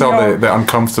 You can tell they're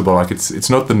uncomfortable. Like it's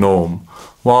not the norm.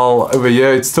 While over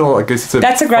here, it's still, I guess,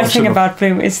 that's a great thing about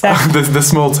Bloem is that the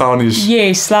small townish.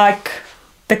 Yes, like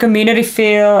the community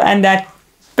feel and that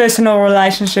personal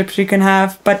relationships you can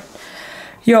have. But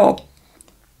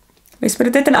wees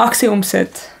moet dit in aksie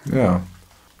omsit. Yeah,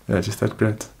 just that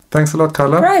great. Thanks a lot,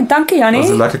 Karla. Right, dankie Jannie. It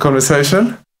was a lekker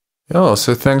conversation. Yeah,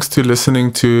 so thanks to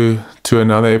listening to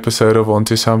another episode of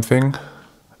Onto Something.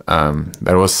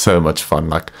 That was so much fun.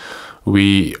 Like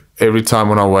every time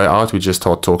on our way out, we just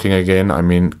start talking again. I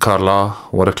mean, Karla,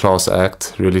 what a class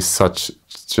act. Really such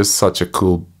a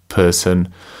cool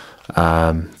person.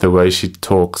 The way she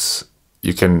talks,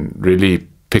 you can really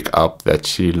pick up that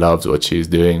she loves what she's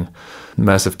doing.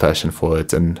 Massive passion for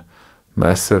it and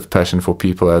massive passion for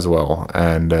people as well.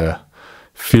 And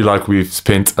feel like we've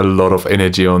spent a lot of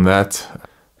energy on that.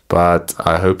 But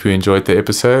I hope you enjoyed the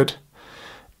episode.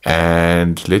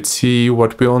 And let's see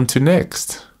what we're on to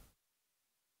next.